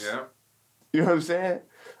ops. Yeah. You know what I'm saying?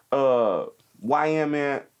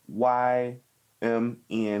 YMN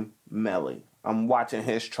Melly. I'm watching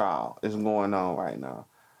his trial. It's going on right now.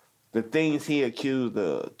 The things he accused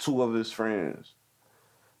two of his friends.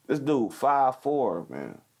 This dude, 5'4",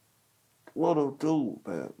 man. Little dude,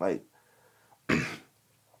 man. Like,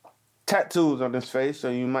 tattoos on his face, so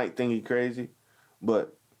you might think he crazy.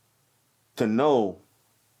 But to know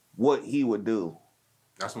what he would do.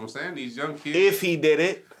 That's what I'm saying. These young kids. If he did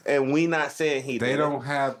it, and we not saying he did it. They don't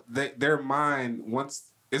have, their mind,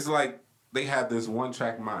 once, it's like they have this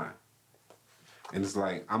one-track mind. And it's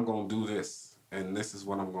like, I'm going to do this, and this is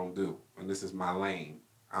what I'm going to do, and this is my lane.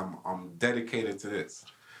 I'm dedicated to this.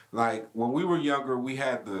 Like, when we were younger, we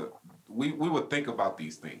had we would think about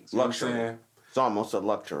these things. You luxury. Know what I'm saying? It's almost a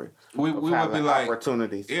luxury. We would be like,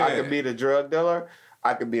 opportunities. Yeah. I could be the drug dealer.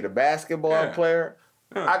 I could be the basketball player.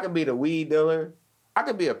 Yeah. I could be the weed dealer. I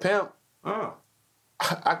could be a pimp.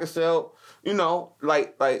 I could sell,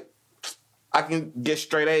 like I can get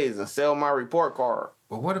straight A's and sell my report card.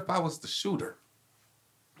 But what if I was the shooter?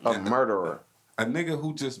 A murderer. A nigga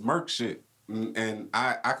who just murk shit. And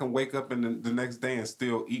I can wake up in the next day and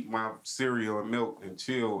still eat my cereal and milk and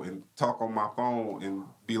chill and talk on my phone and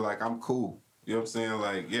be like, I'm cool. You know what I'm saying?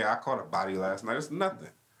 Like, yeah, I caught a body last night. It's nothing.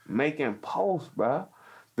 Making posts, bro.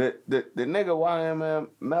 The nigga YMN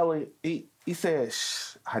Melly, he said,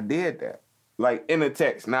 shh, I did that. Like, in a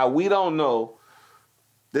text. Now, we don't know.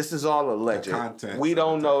 This is all alleged. We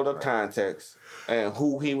don't know the context and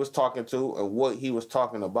who he was talking to and what he was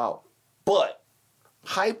talking about. But,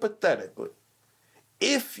 hypothetically,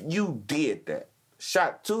 if you did that,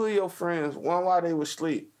 shot two of your friends, one while they were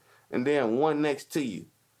asleep, and then one next to you,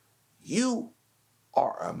 you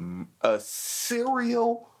are a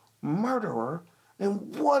serial murderer.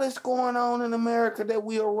 And what is going on in America that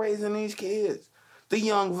we are raising these kids? The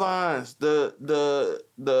young Vines, the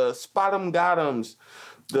Spot'em Got'ems,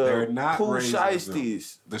 the Pooh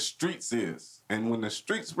Shiesties. The streets is. And when the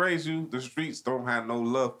streets raise you, the streets don't have no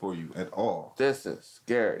love for you at all. This is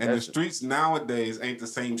scary. And the streets nowadays ain't the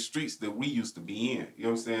same streets that we used to be in. You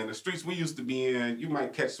know what I'm saying? The streets we used to be in, you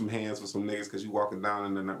might catch some hands with some niggas because you walking down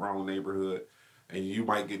in the wrong neighborhood and you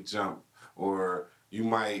might get jumped. Or you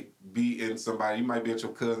might be in somebody, you might be at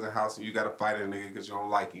your cousin's house and you got to fight a nigga because you don't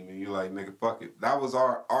like him. And you're like, nigga, fuck it. That was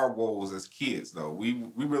our woes as kids, though. We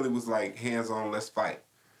really was like, hands on, let's fight.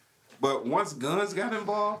 But once guns got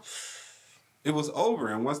involved, it was over.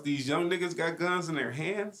 And once these young niggas got guns in their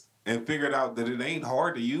hands and figured out that it ain't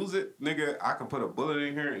hard to use it, nigga, I can put a bullet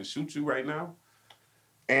in here and shoot you right now.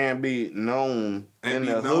 And be known and in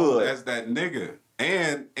be the hood as that nigga.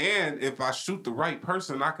 And if I shoot the right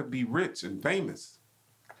person, I could be rich and famous.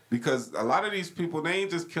 Because a lot of these people, they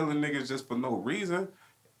ain't just killing niggas just for no reason.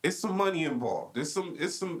 It's some money involved. It's some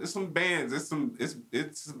bands.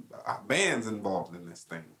 It's bands involved in this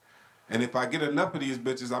thing. And if I get enough of these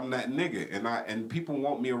bitches, I'm that nigga. And people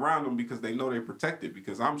want me around them because they know they protected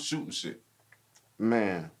because I'm shooting shit.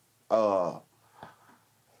 Man, I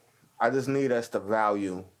just need us to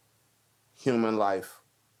value human life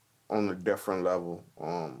on a different level.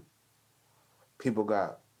 People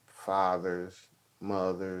got fathers,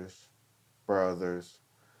 mothers, brothers,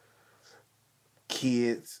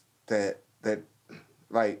 kids that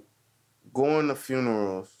like going to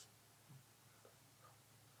funerals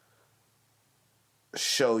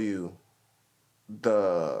show you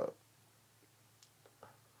the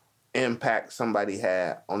impact somebody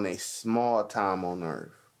had on a small time on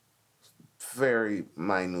earth. Very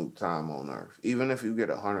minute time on earth. Even if you get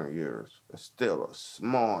 100 years, it's still a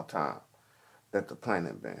small time that the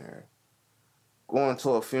planet been here. Going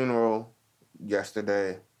to a funeral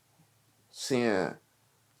yesterday, seeing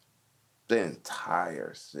the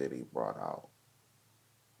entire city brought out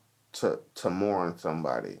to mourn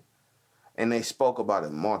somebody. And they spoke about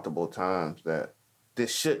it multiple times that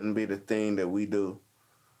this shouldn't be the thing that we do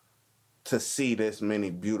to see this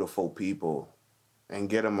many beautiful people and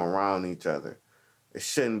get them around each other. It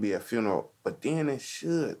shouldn't be a funeral, but then it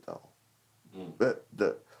should though. But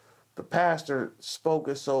the pastor spoke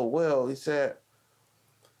it so well. He said,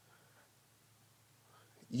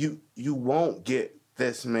 you won't get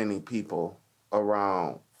this many people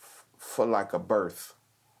around for like a birth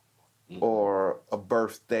or a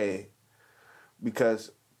birthday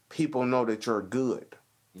because people know that you're good.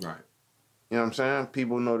 Right. You know what I'm saying?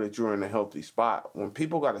 People know that you're in a healthy spot. When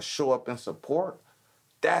people got to show up and support,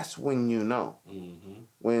 that's when you know. Mm-hmm.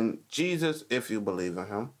 When Jesus, if you believe in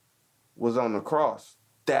him, was on the cross,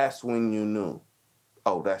 that's when you knew,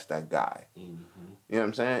 oh, that's that guy. Mm-hmm. You know what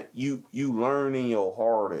I'm saying? You learn in your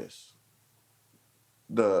hardest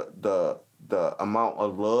the amount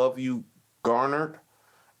of love you garnered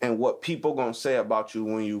and what people gonna say about you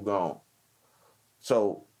when you gone.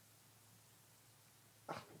 So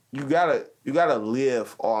you gotta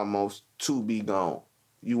live almost to be gone.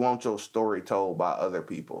 You want your story told by other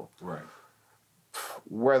people. Right.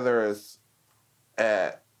 Whether it's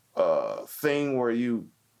at a thing where you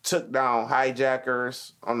took down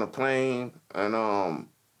hijackers on the plane and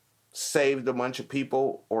saved a bunch of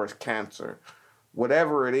people, or it's cancer.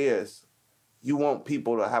 Whatever it is, you want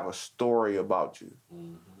people to have a story about you.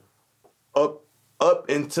 Mm-hmm. Up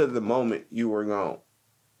into the moment you were gone.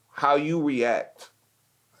 How you react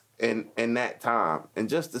in that time. And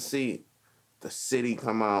just to see the city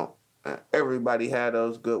come out and everybody had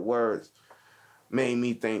those good words made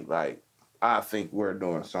me think like, I think we're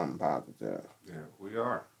doing something positive. Yeah, we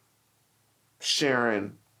are.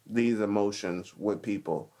 Sharing these emotions with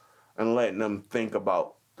people and letting them think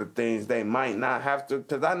about the things they might not have to,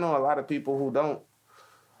 because I know a lot of people who don't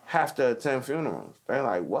have to attend funerals. They're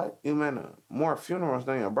like, what? You mean more funerals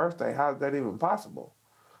than your birthday? How is that even possible?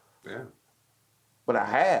 Yeah. But I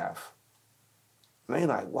have. And they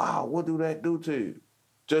like, wow, what do that do to you?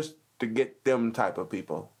 Just to get them type of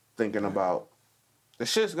people thinking about the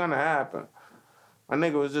shit's gonna happen. My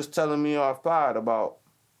nigga was just telling me off pod about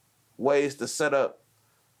ways to set up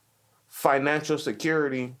financial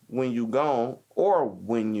security when you gone or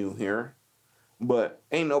when you here. But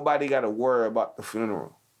ain't nobody got to worry about the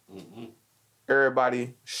funeral. Mm-hmm.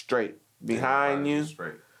 Everybody straight behind you.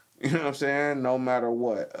 Straight. You know what I'm saying? No matter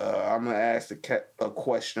what. I'm going to ask a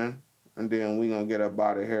question, and then we going to get up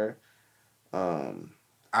out of here. I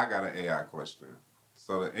got an AI question.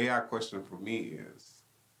 So the AI question for me is,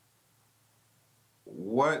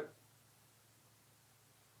 what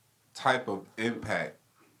type of impact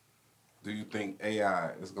do you think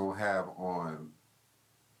AI is going to have on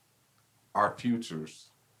our futures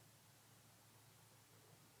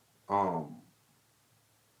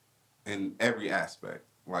in every aspect?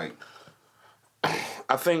 Like,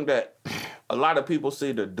 I think that a lot of people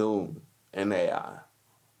see the doom in AI.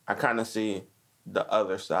 I kind of see the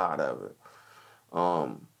other side of it.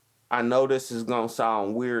 I know this is going to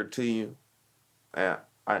sound weird to you. And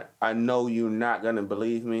I know you're not going to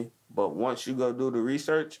believe me, but once you go do the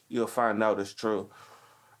research, you'll find out it's true.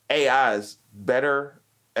 AI is better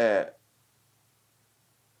at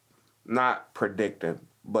not predicting,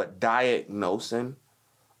 but diagnosing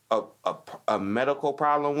a medical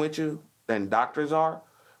problem with you than doctors are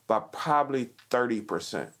by probably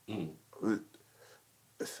 30%.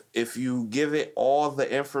 If you give it all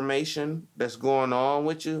the information that's going on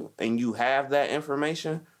with you and you have that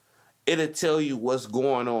information, it'll tell you what's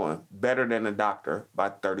going on better than a doctor by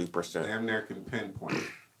 30%. Damn near can pinpoint.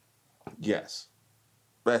 Yes.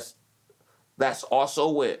 That's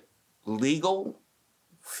also with legal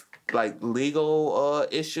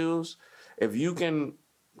issues. If you can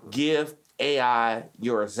give AI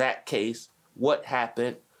your exact case, what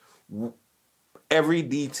happened, every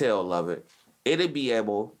detail of it, it'll be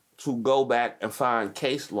able to go back and find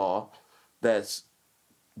case law that's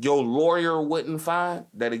your lawyer wouldn't find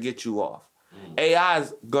that'll get you off. AI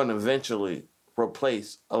is gonna eventually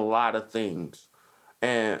replace a lot of things,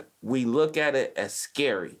 and we look at it as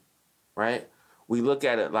scary, right? We look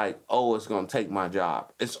at it like, oh, it's gonna take my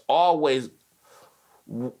job. It's always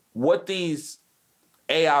what these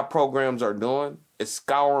AI programs are doing is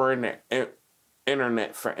scouring the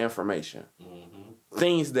internet for information.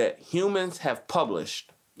 Things that humans have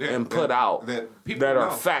published and put out that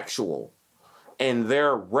are factual. And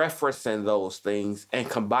they're referencing those things and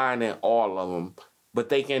combining all of them. But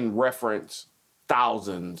they can reference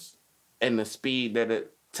thousands in the speed that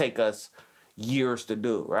it take us years to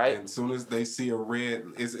do, right? And as soon as they see a red,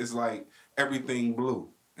 it's like everything blue.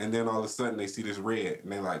 And then all of a sudden they see this red.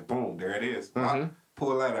 And they're like, boom, there it is.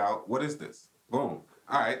 Pull that out. What is this? Boom.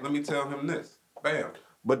 All right, let me tell him this. Bam.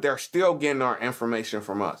 But they're still getting our information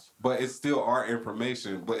from us. But it's still our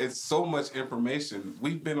information. But it's so much information.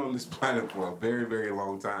 We've been on this planet for a very, very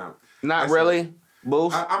long time. Not really,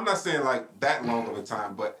 Boost. I'm not saying like that long of a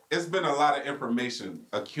time, but it's been a lot of information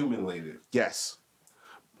accumulated. Yes.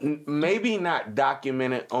 Maybe not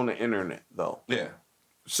documented on the internet, though. Yeah.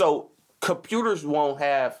 So computers won't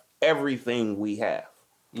have everything we have.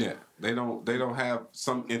 Yeah. They don't have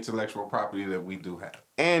some intellectual property that we do have.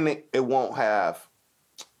 And it won't have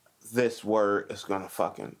this word is gonna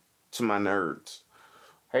fucking, to my nerds.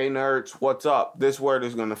 Hey nerds, what's up? This word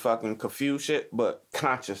is gonna fucking confuse shit, but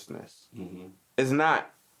consciousness is not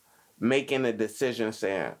making a decision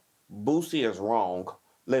saying, Boosie is wrong,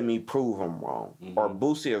 let me prove him wrong. Or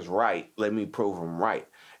Boosie is right, let me prove him right.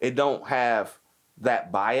 It don't have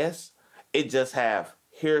that bias. It just have,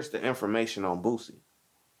 here's the information on Boosie.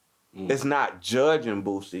 It's not judging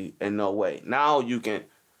Boosie in no way. Now you can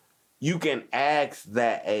ask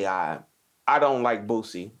that AI, I don't like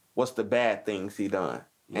Boosie. What's the bad things he done?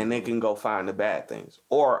 And it can go find the bad things.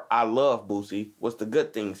 Or I love Boosie. What's the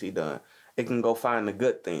good things he done? It can go find the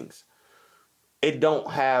good things. It don't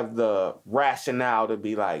have the rationale to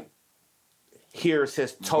be like, here's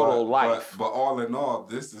his total life. But all in all,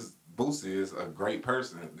 Boosie is a great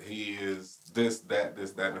person. He is this, that,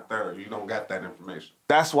 and the third. You don't got that information.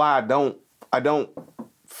 That's why I don't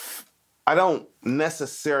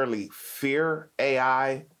necessarily fear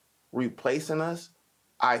AI replacing us.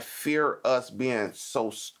 I fear us being so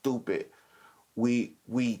stupid. We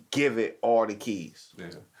give it all the keys.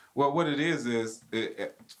 Yeah. Well, what it is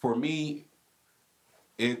for me,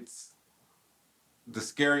 it's the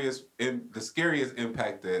scariest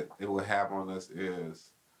impact that it will have on us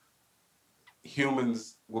is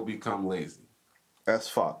humans will become lazy. As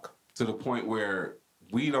fuck. To the point where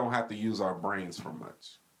we don't have to use our brains for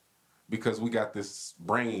much. Because we got this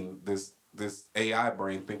brain, this AI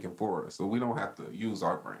brain thinking for us. So we don't have to use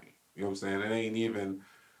our brain. You know what I'm saying? It ain't even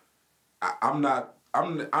I'm not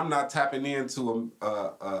tapping into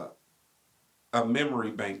a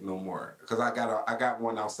memory bank no more. Because I got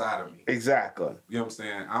one outside of me. Exactly. You know what I'm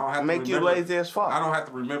saying? I don't have make to remember, you lazy as fuck. I don't have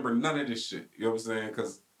to remember none of this shit. You know what I'm saying?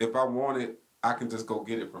 Because if I want it, I can just go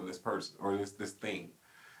get it from this person or this thing.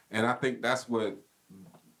 And I think that's what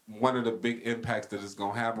one of the big impacts that it's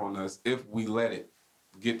going to have on us if we let it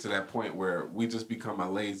get to that point where we just become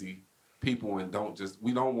a lazy people and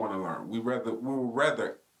we don't want to learn. We would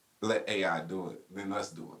rather let AI do it than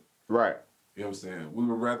us do it. Right. You know what I'm saying? We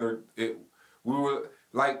would rather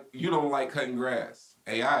like, you don't like cutting grass.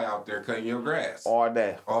 AI out there cutting your grass. All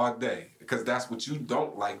day. Because that's what you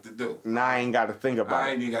don't like to do. Now I ain't got to think about it. I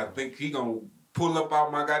ain't even got to think. He going to pull up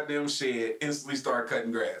out my goddamn shed, instantly start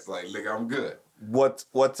cutting grass. Like, nigga, I'm good.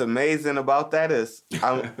 What's amazing about that is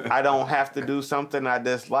I don't have to do something I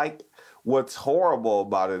dislike. What's horrible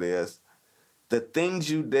about it is the things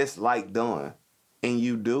you dislike doing and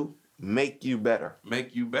you do make you better.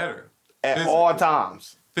 Make you better. At all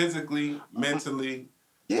times. Physically, mentally,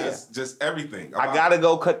 just everything. I gotta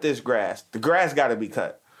go cut this grass. The grass gotta be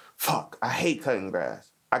cut. Fuck, I hate cutting grass.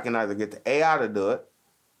 I can either get the AI to do it,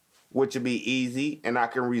 which would be easy, and I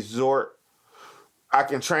can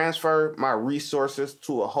transfer my resources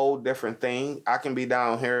to a whole different thing. I can be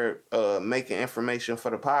down here making information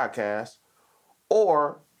for the podcast.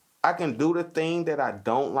 Or I can do the thing that I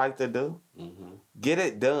don't like to do, get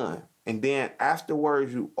it done. And then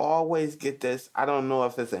afterwards, you always get this, I don't know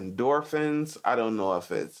if it's endorphins. I don't know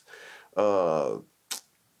if it's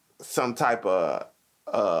some type of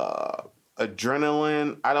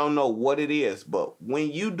adrenaline. I don't know what it is. But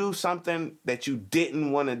when you do something that you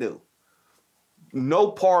didn't want to do, no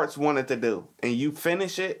parts wanted to do, and you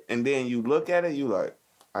finish it, and then you look at it, you like,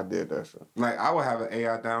 I did that shit. Like, I would have an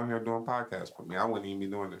AI down here doing podcasts for me. I wouldn't even be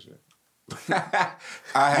doing this shit.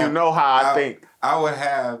 You know how I think. I would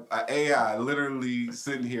have an AI literally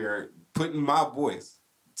sitting here putting my voice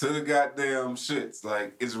to the goddamn shits.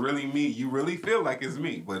 Like, it's really me. You really feel like it's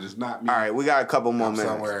me, but it's not me. All right, we got a couple more minutes.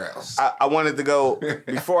 Somewhere else. I wanted to go,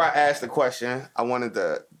 before I ask the question, I wanted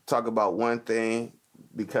to talk about one thing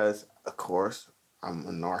because, of course, I'm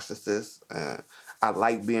a narcissist and I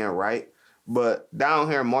like being right. But down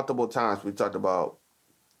here multiple times we talked about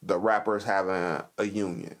the rappers having a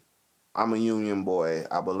union. I'm a union boy.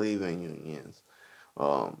 I believe in unions.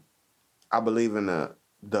 I believe in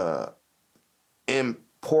the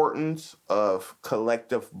importance of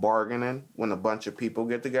collective bargaining when a bunch of people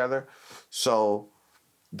get together. So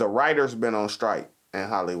the writers been on strike in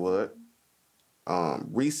Hollywood.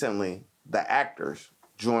 Recently, the actors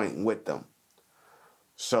joined with them.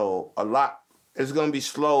 So it's going to be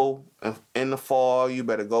slow in the fall. You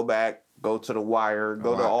better go back, go to The Wire,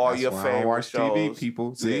 go to all your favorite shows. TV,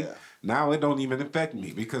 people. See, now it don't even affect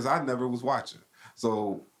me because I never was watching.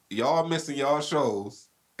 So y'all missing y'all shows.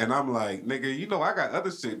 And I'm like, nigga, you know I got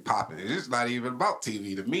other shit popping. It's not even about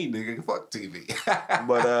TV to me, nigga. Fuck TV.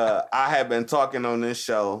 But I have been talking on this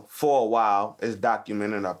show for a while. It's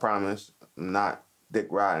documented, I promise. I'm not dick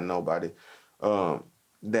riding nobody.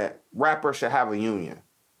 That rappers should have a union.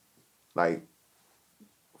 Like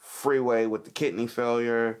Freeway with the kidney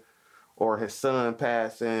failure or his son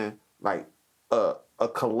passing. Like a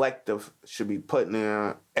collective should be putting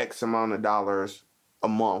in X amount of dollars a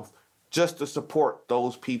month just to support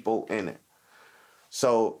those people in it.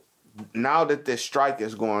 So now that this strike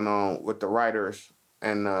is going on with the writers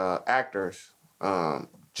and actors,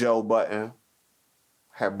 Joe Budden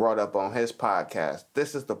had brought up on his podcast,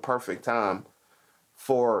 this is the perfect time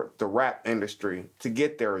for the rap industry to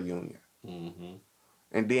get their union. Mm-hmm.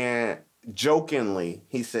 And then jokingly,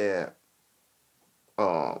 he said,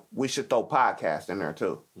 we should throw podcasts in there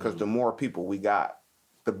too. Because the more people we got,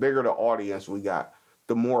 the bigger the audience we got,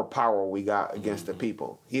 the more power we got against the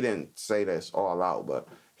people. He didn't say this all out, but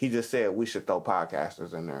he just said we should throw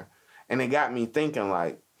podcasters in there. And it got me thinking,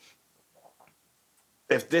 like,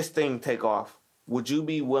 if this thing take off, would you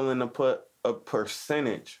be willing to put a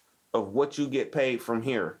percentage of what you get paid from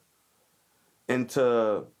here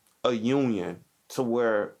into a union to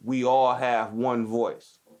where we all have one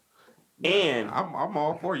voice? And I'm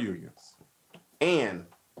all for unions. And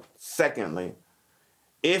secondly,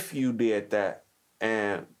 if you did that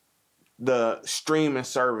and the streaming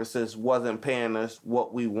services wasn't paying us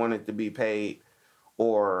what we wanted to be paid,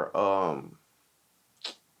 or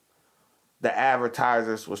the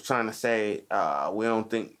advertisers was trying to say,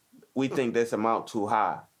 we think this amount too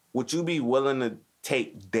high, would you be willing to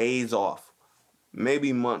take days off,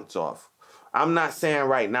 maybe months off? I'm not saying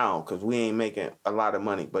right now because we ain't making a lot of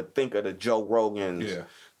money, but think of the Joe Rogans,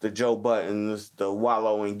 the Joe Buttons, the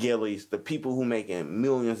Wallow and Gillies, the people who making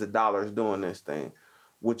millions of dollars doing this thing.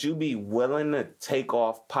 Would you be willing to take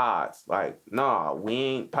off pods? Like, nah, we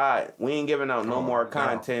ain't giving out no more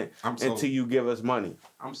content until you give us money.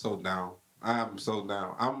 I'm so down.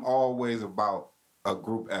 I'm always about a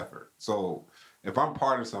group effort. So if I'm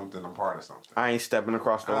part of something, I'm part of something. I ain't stepping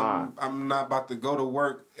across the line. I'm not about to go to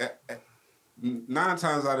work. 9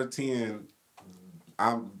 times out of 10,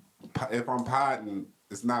 if I'm podding,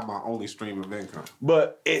 it's not my only stream of income.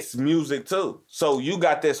 But it's music too. So you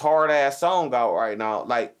got this hard ass song out right now.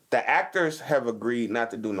 Like, the actors have agreed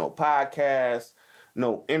not to do no podcasts,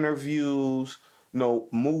 no interviews, no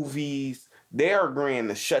movies. They're agreeing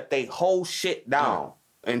to shut their whole shit down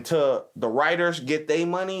until the writers get their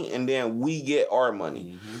money and then we get our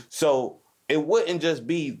money. Mm-hmm. So it wouldn't just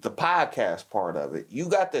be the podcast part of it. You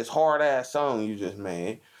got this hard ass song you just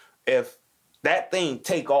made. If that thing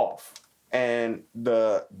take off and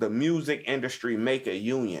the music industry make a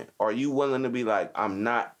union, are you willing to be like, I'm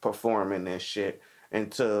not performing this shit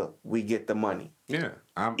until we get the money? Yeah.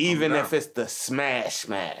 Even if it's the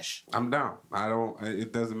smash. I'm down.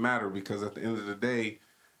 It doesn't matter because at the end of the day,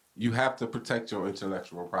 you have to protect your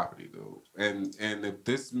intellectual property, dude. And if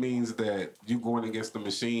this means that you going against the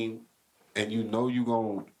machine and you know you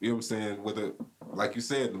going, you know what I'm saying, like you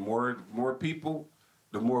said, the more people,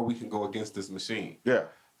 the more we can go against this machine. Yeah.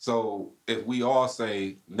 So if we all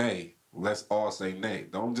say nay, let's all say nay.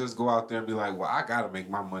 Don't just go out there and be like, well, I got to make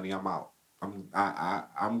my money. I'm out.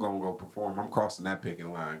 I'm going to go perform. I'm crossing that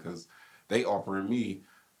picking line because they offering me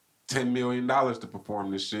 $10 million to perform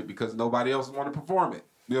this shit because nobody else want to perform it.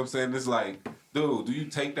 You know what I'm saying? It's like, dude, do you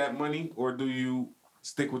take that money or do you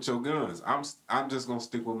stick with your guns? I'm just going to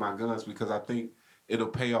stick with my guns because I think it'll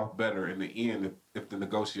pay off better in the end if the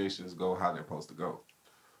negotiations go how they're supposed to go.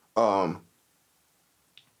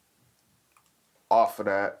 Off of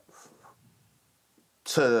that,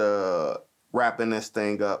 to wrapping this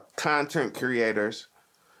thing up, content creators,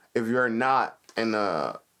 if you're not in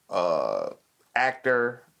a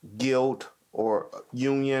actor guild or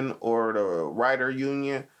union or the writer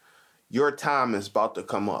union, your time is about to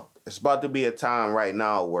come up. It's about to be a time right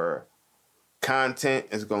now where content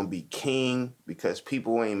is going to be king because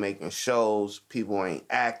people ain't making shows, people ain't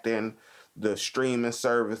acting. The streaming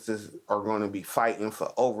services are going to be fighting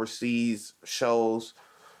for overseas shows.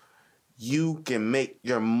 You can make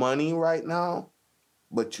your money right now,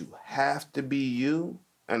 but you have to be you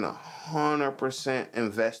and 100%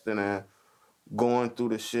 investing in going through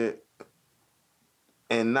the shit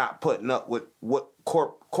and not putting up with what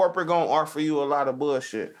corporate gonna offer you a lot of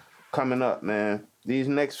bullshit coming up, man. These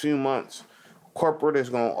next few months, corporate is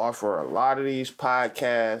gonna offer a lot of these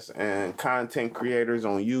podcasts and content creators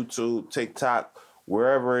on YouTube, TikTok,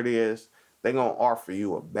 wherever it is. They're gonna offer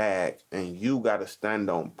you a bag, and you gotta stand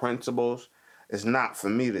on principles. It's not for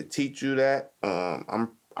me to teach you that.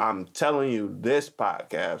 I'm telling you, this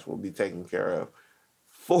podcast will be taken care of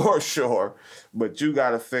for sure, but you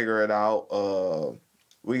gotta figure it out.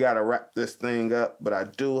 We gotta wrap this thing up, but I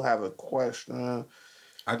do have a question.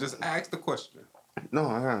 I just asked the question. No,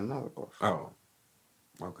 I got another question.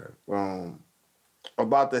 Oh, okay.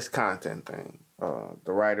 About this content thing,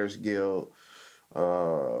 the Writers Guild,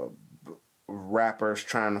 rappers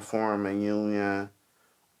trying to form a union,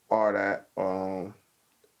 all that.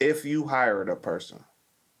 If you hired a person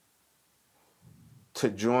to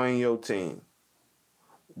join your team,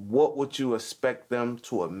 what would you expect them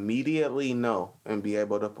to immediately know and be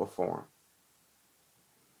able to perform?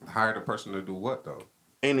 Hired a person to do what, though?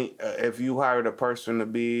 If you hired a person to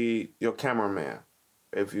be your cameraman,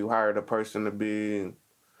 if you hired a person to be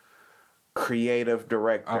creative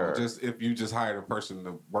director, just if you just hired a person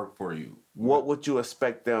to work for you, what would you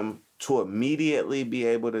expect them to immediately be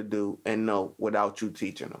able to do and know without you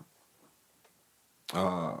teaching them?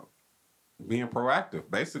 Being proactive,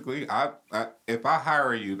 basically. If I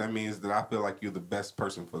hire you, that means that I feel like you're the best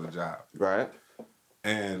person for the job, right?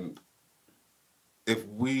 And if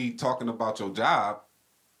we talking about your job,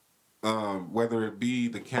 whether it be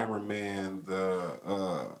the cameraman,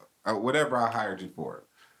 the whatever I hired you for,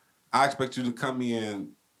 I expect you to come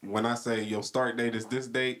in. When I say your start date is this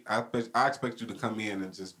date, I expect you to come in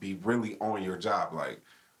and just be really on your job. Like,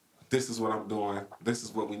 this is what I'm doing. This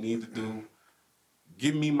is what we need to do.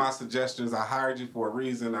 Give me my suggestions. I hired you for a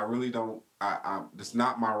reason. I really don't. It's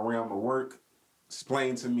not my realm of work.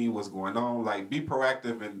 Explain to me what's going on. Like, be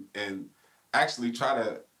proactive and actually try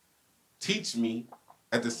to teach me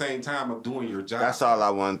at the same time of doing your job. That's all I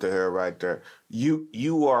wanted to hear right there.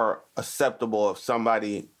 You are acceptable of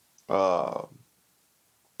somebody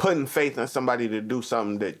putting faith in somebody to do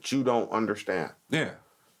something that you don't understand. Yeah,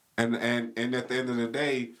 and at the end of the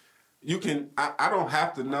day, you can. I don't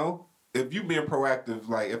have to know. If you being proactive,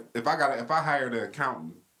 like if I hired an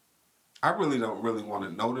accountant, I really don't want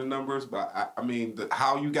to know the numbers, but I mean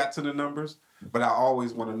how you got to the numbers. But I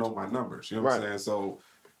always want to know my numbers. You know what I'm saying? So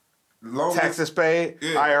taxes paid,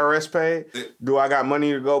 IRS paid. Do I got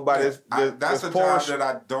money to go by this? That's a Porsche? job that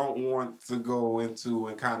I don't want to go into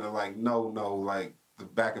and kind of like no, like the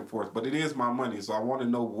back and forth. But it is my money, so I want to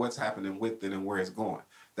know what's happening with it and where it's going.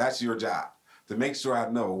 That's your job, to make sure I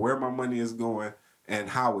know where my money is going and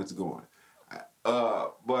how it's going.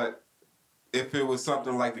 But if it was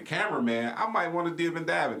something like the cameraman, I might want to dib and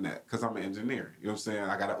dab in that because I'm an engineer. You know what I'm saying?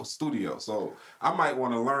 I got a studio, so I might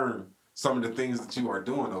want to learn some of the things that you are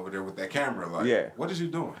doing over there with that camera. Like, what is you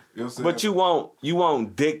doing? You know what I'm saying? But you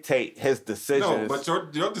won't dictate his decisions. No, but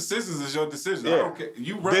your decisions is your decision. Yeah. I don't care.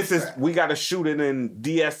 You run that. We got to shoot it in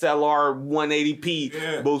DSLR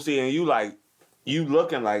 180p, Boosie, and you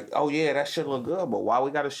looking like, oh yeah, that should look good, but why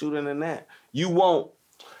we got to shoot it in that? You won't.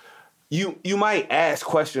 You might ask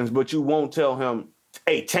questions, but you won't tell him,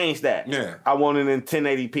 hey, change that. Yeah. I want it in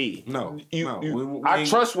 1080p. No. I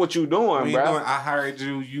trust what you're doing, bro. I hired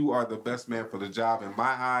you. You are the best man for the job in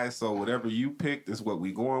my eyes. So whatever you picked is what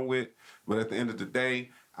we going with. But at the end of the day,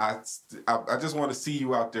 I just want to see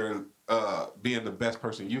you out there being the best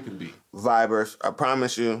person you can be. Vibers, I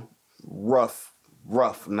promise you, rough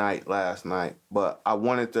night last night. But I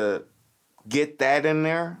wanted to get that in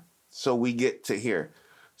there so we get to here.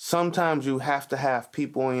 Sometimes you have to have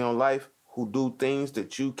people in your life who do things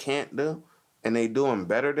that you can't do, and they doing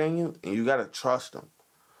better than you, and you got to trust them.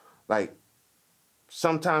 Like,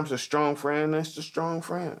 sometimes a strong friend is the strong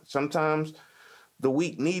friend. Sometimes the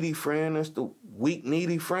weak, needy friend is the weak,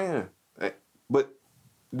 needy friend. But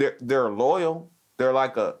they're loyal. They're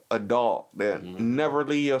like a dog. They'll never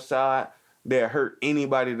leave your side. They'll hurt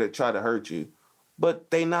anybody that try to hurt you.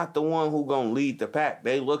 but they not the one who gonna lead the pack.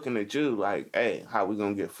 They looking at you like, hey, how we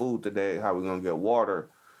gonna get food today? How we gonna get water?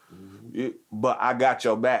 But I got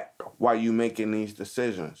your back while you making these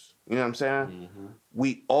decisions. You know what I'm saying?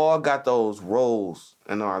 We all got those roles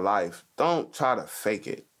in our life. Don't try to fake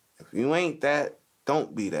it. If you ain't that,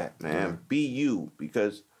 don't be that, man. Be you,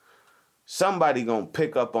 because somebody gonna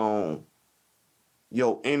pick up on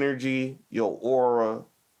your energy, your aura,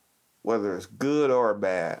 whether it's good or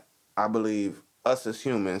bad. I believe us as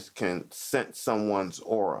humans can sense someone's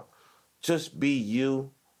aura. Just be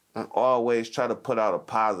you and always try to put out a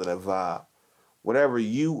positive vibe. Whatever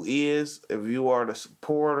you is, if you are the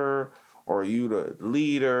supporter or you the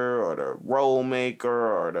leader or the role maker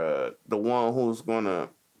or the one who's going to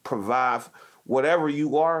provide, whatever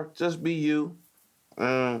you are, just be you.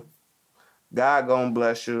 And God gonna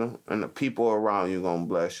bless you and the people around you gonna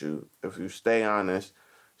bless you. If you stay honest,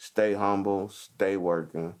 stay humble, stay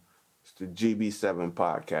working. It's the GB7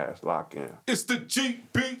 podcast. Lock in. It's the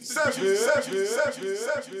GB7.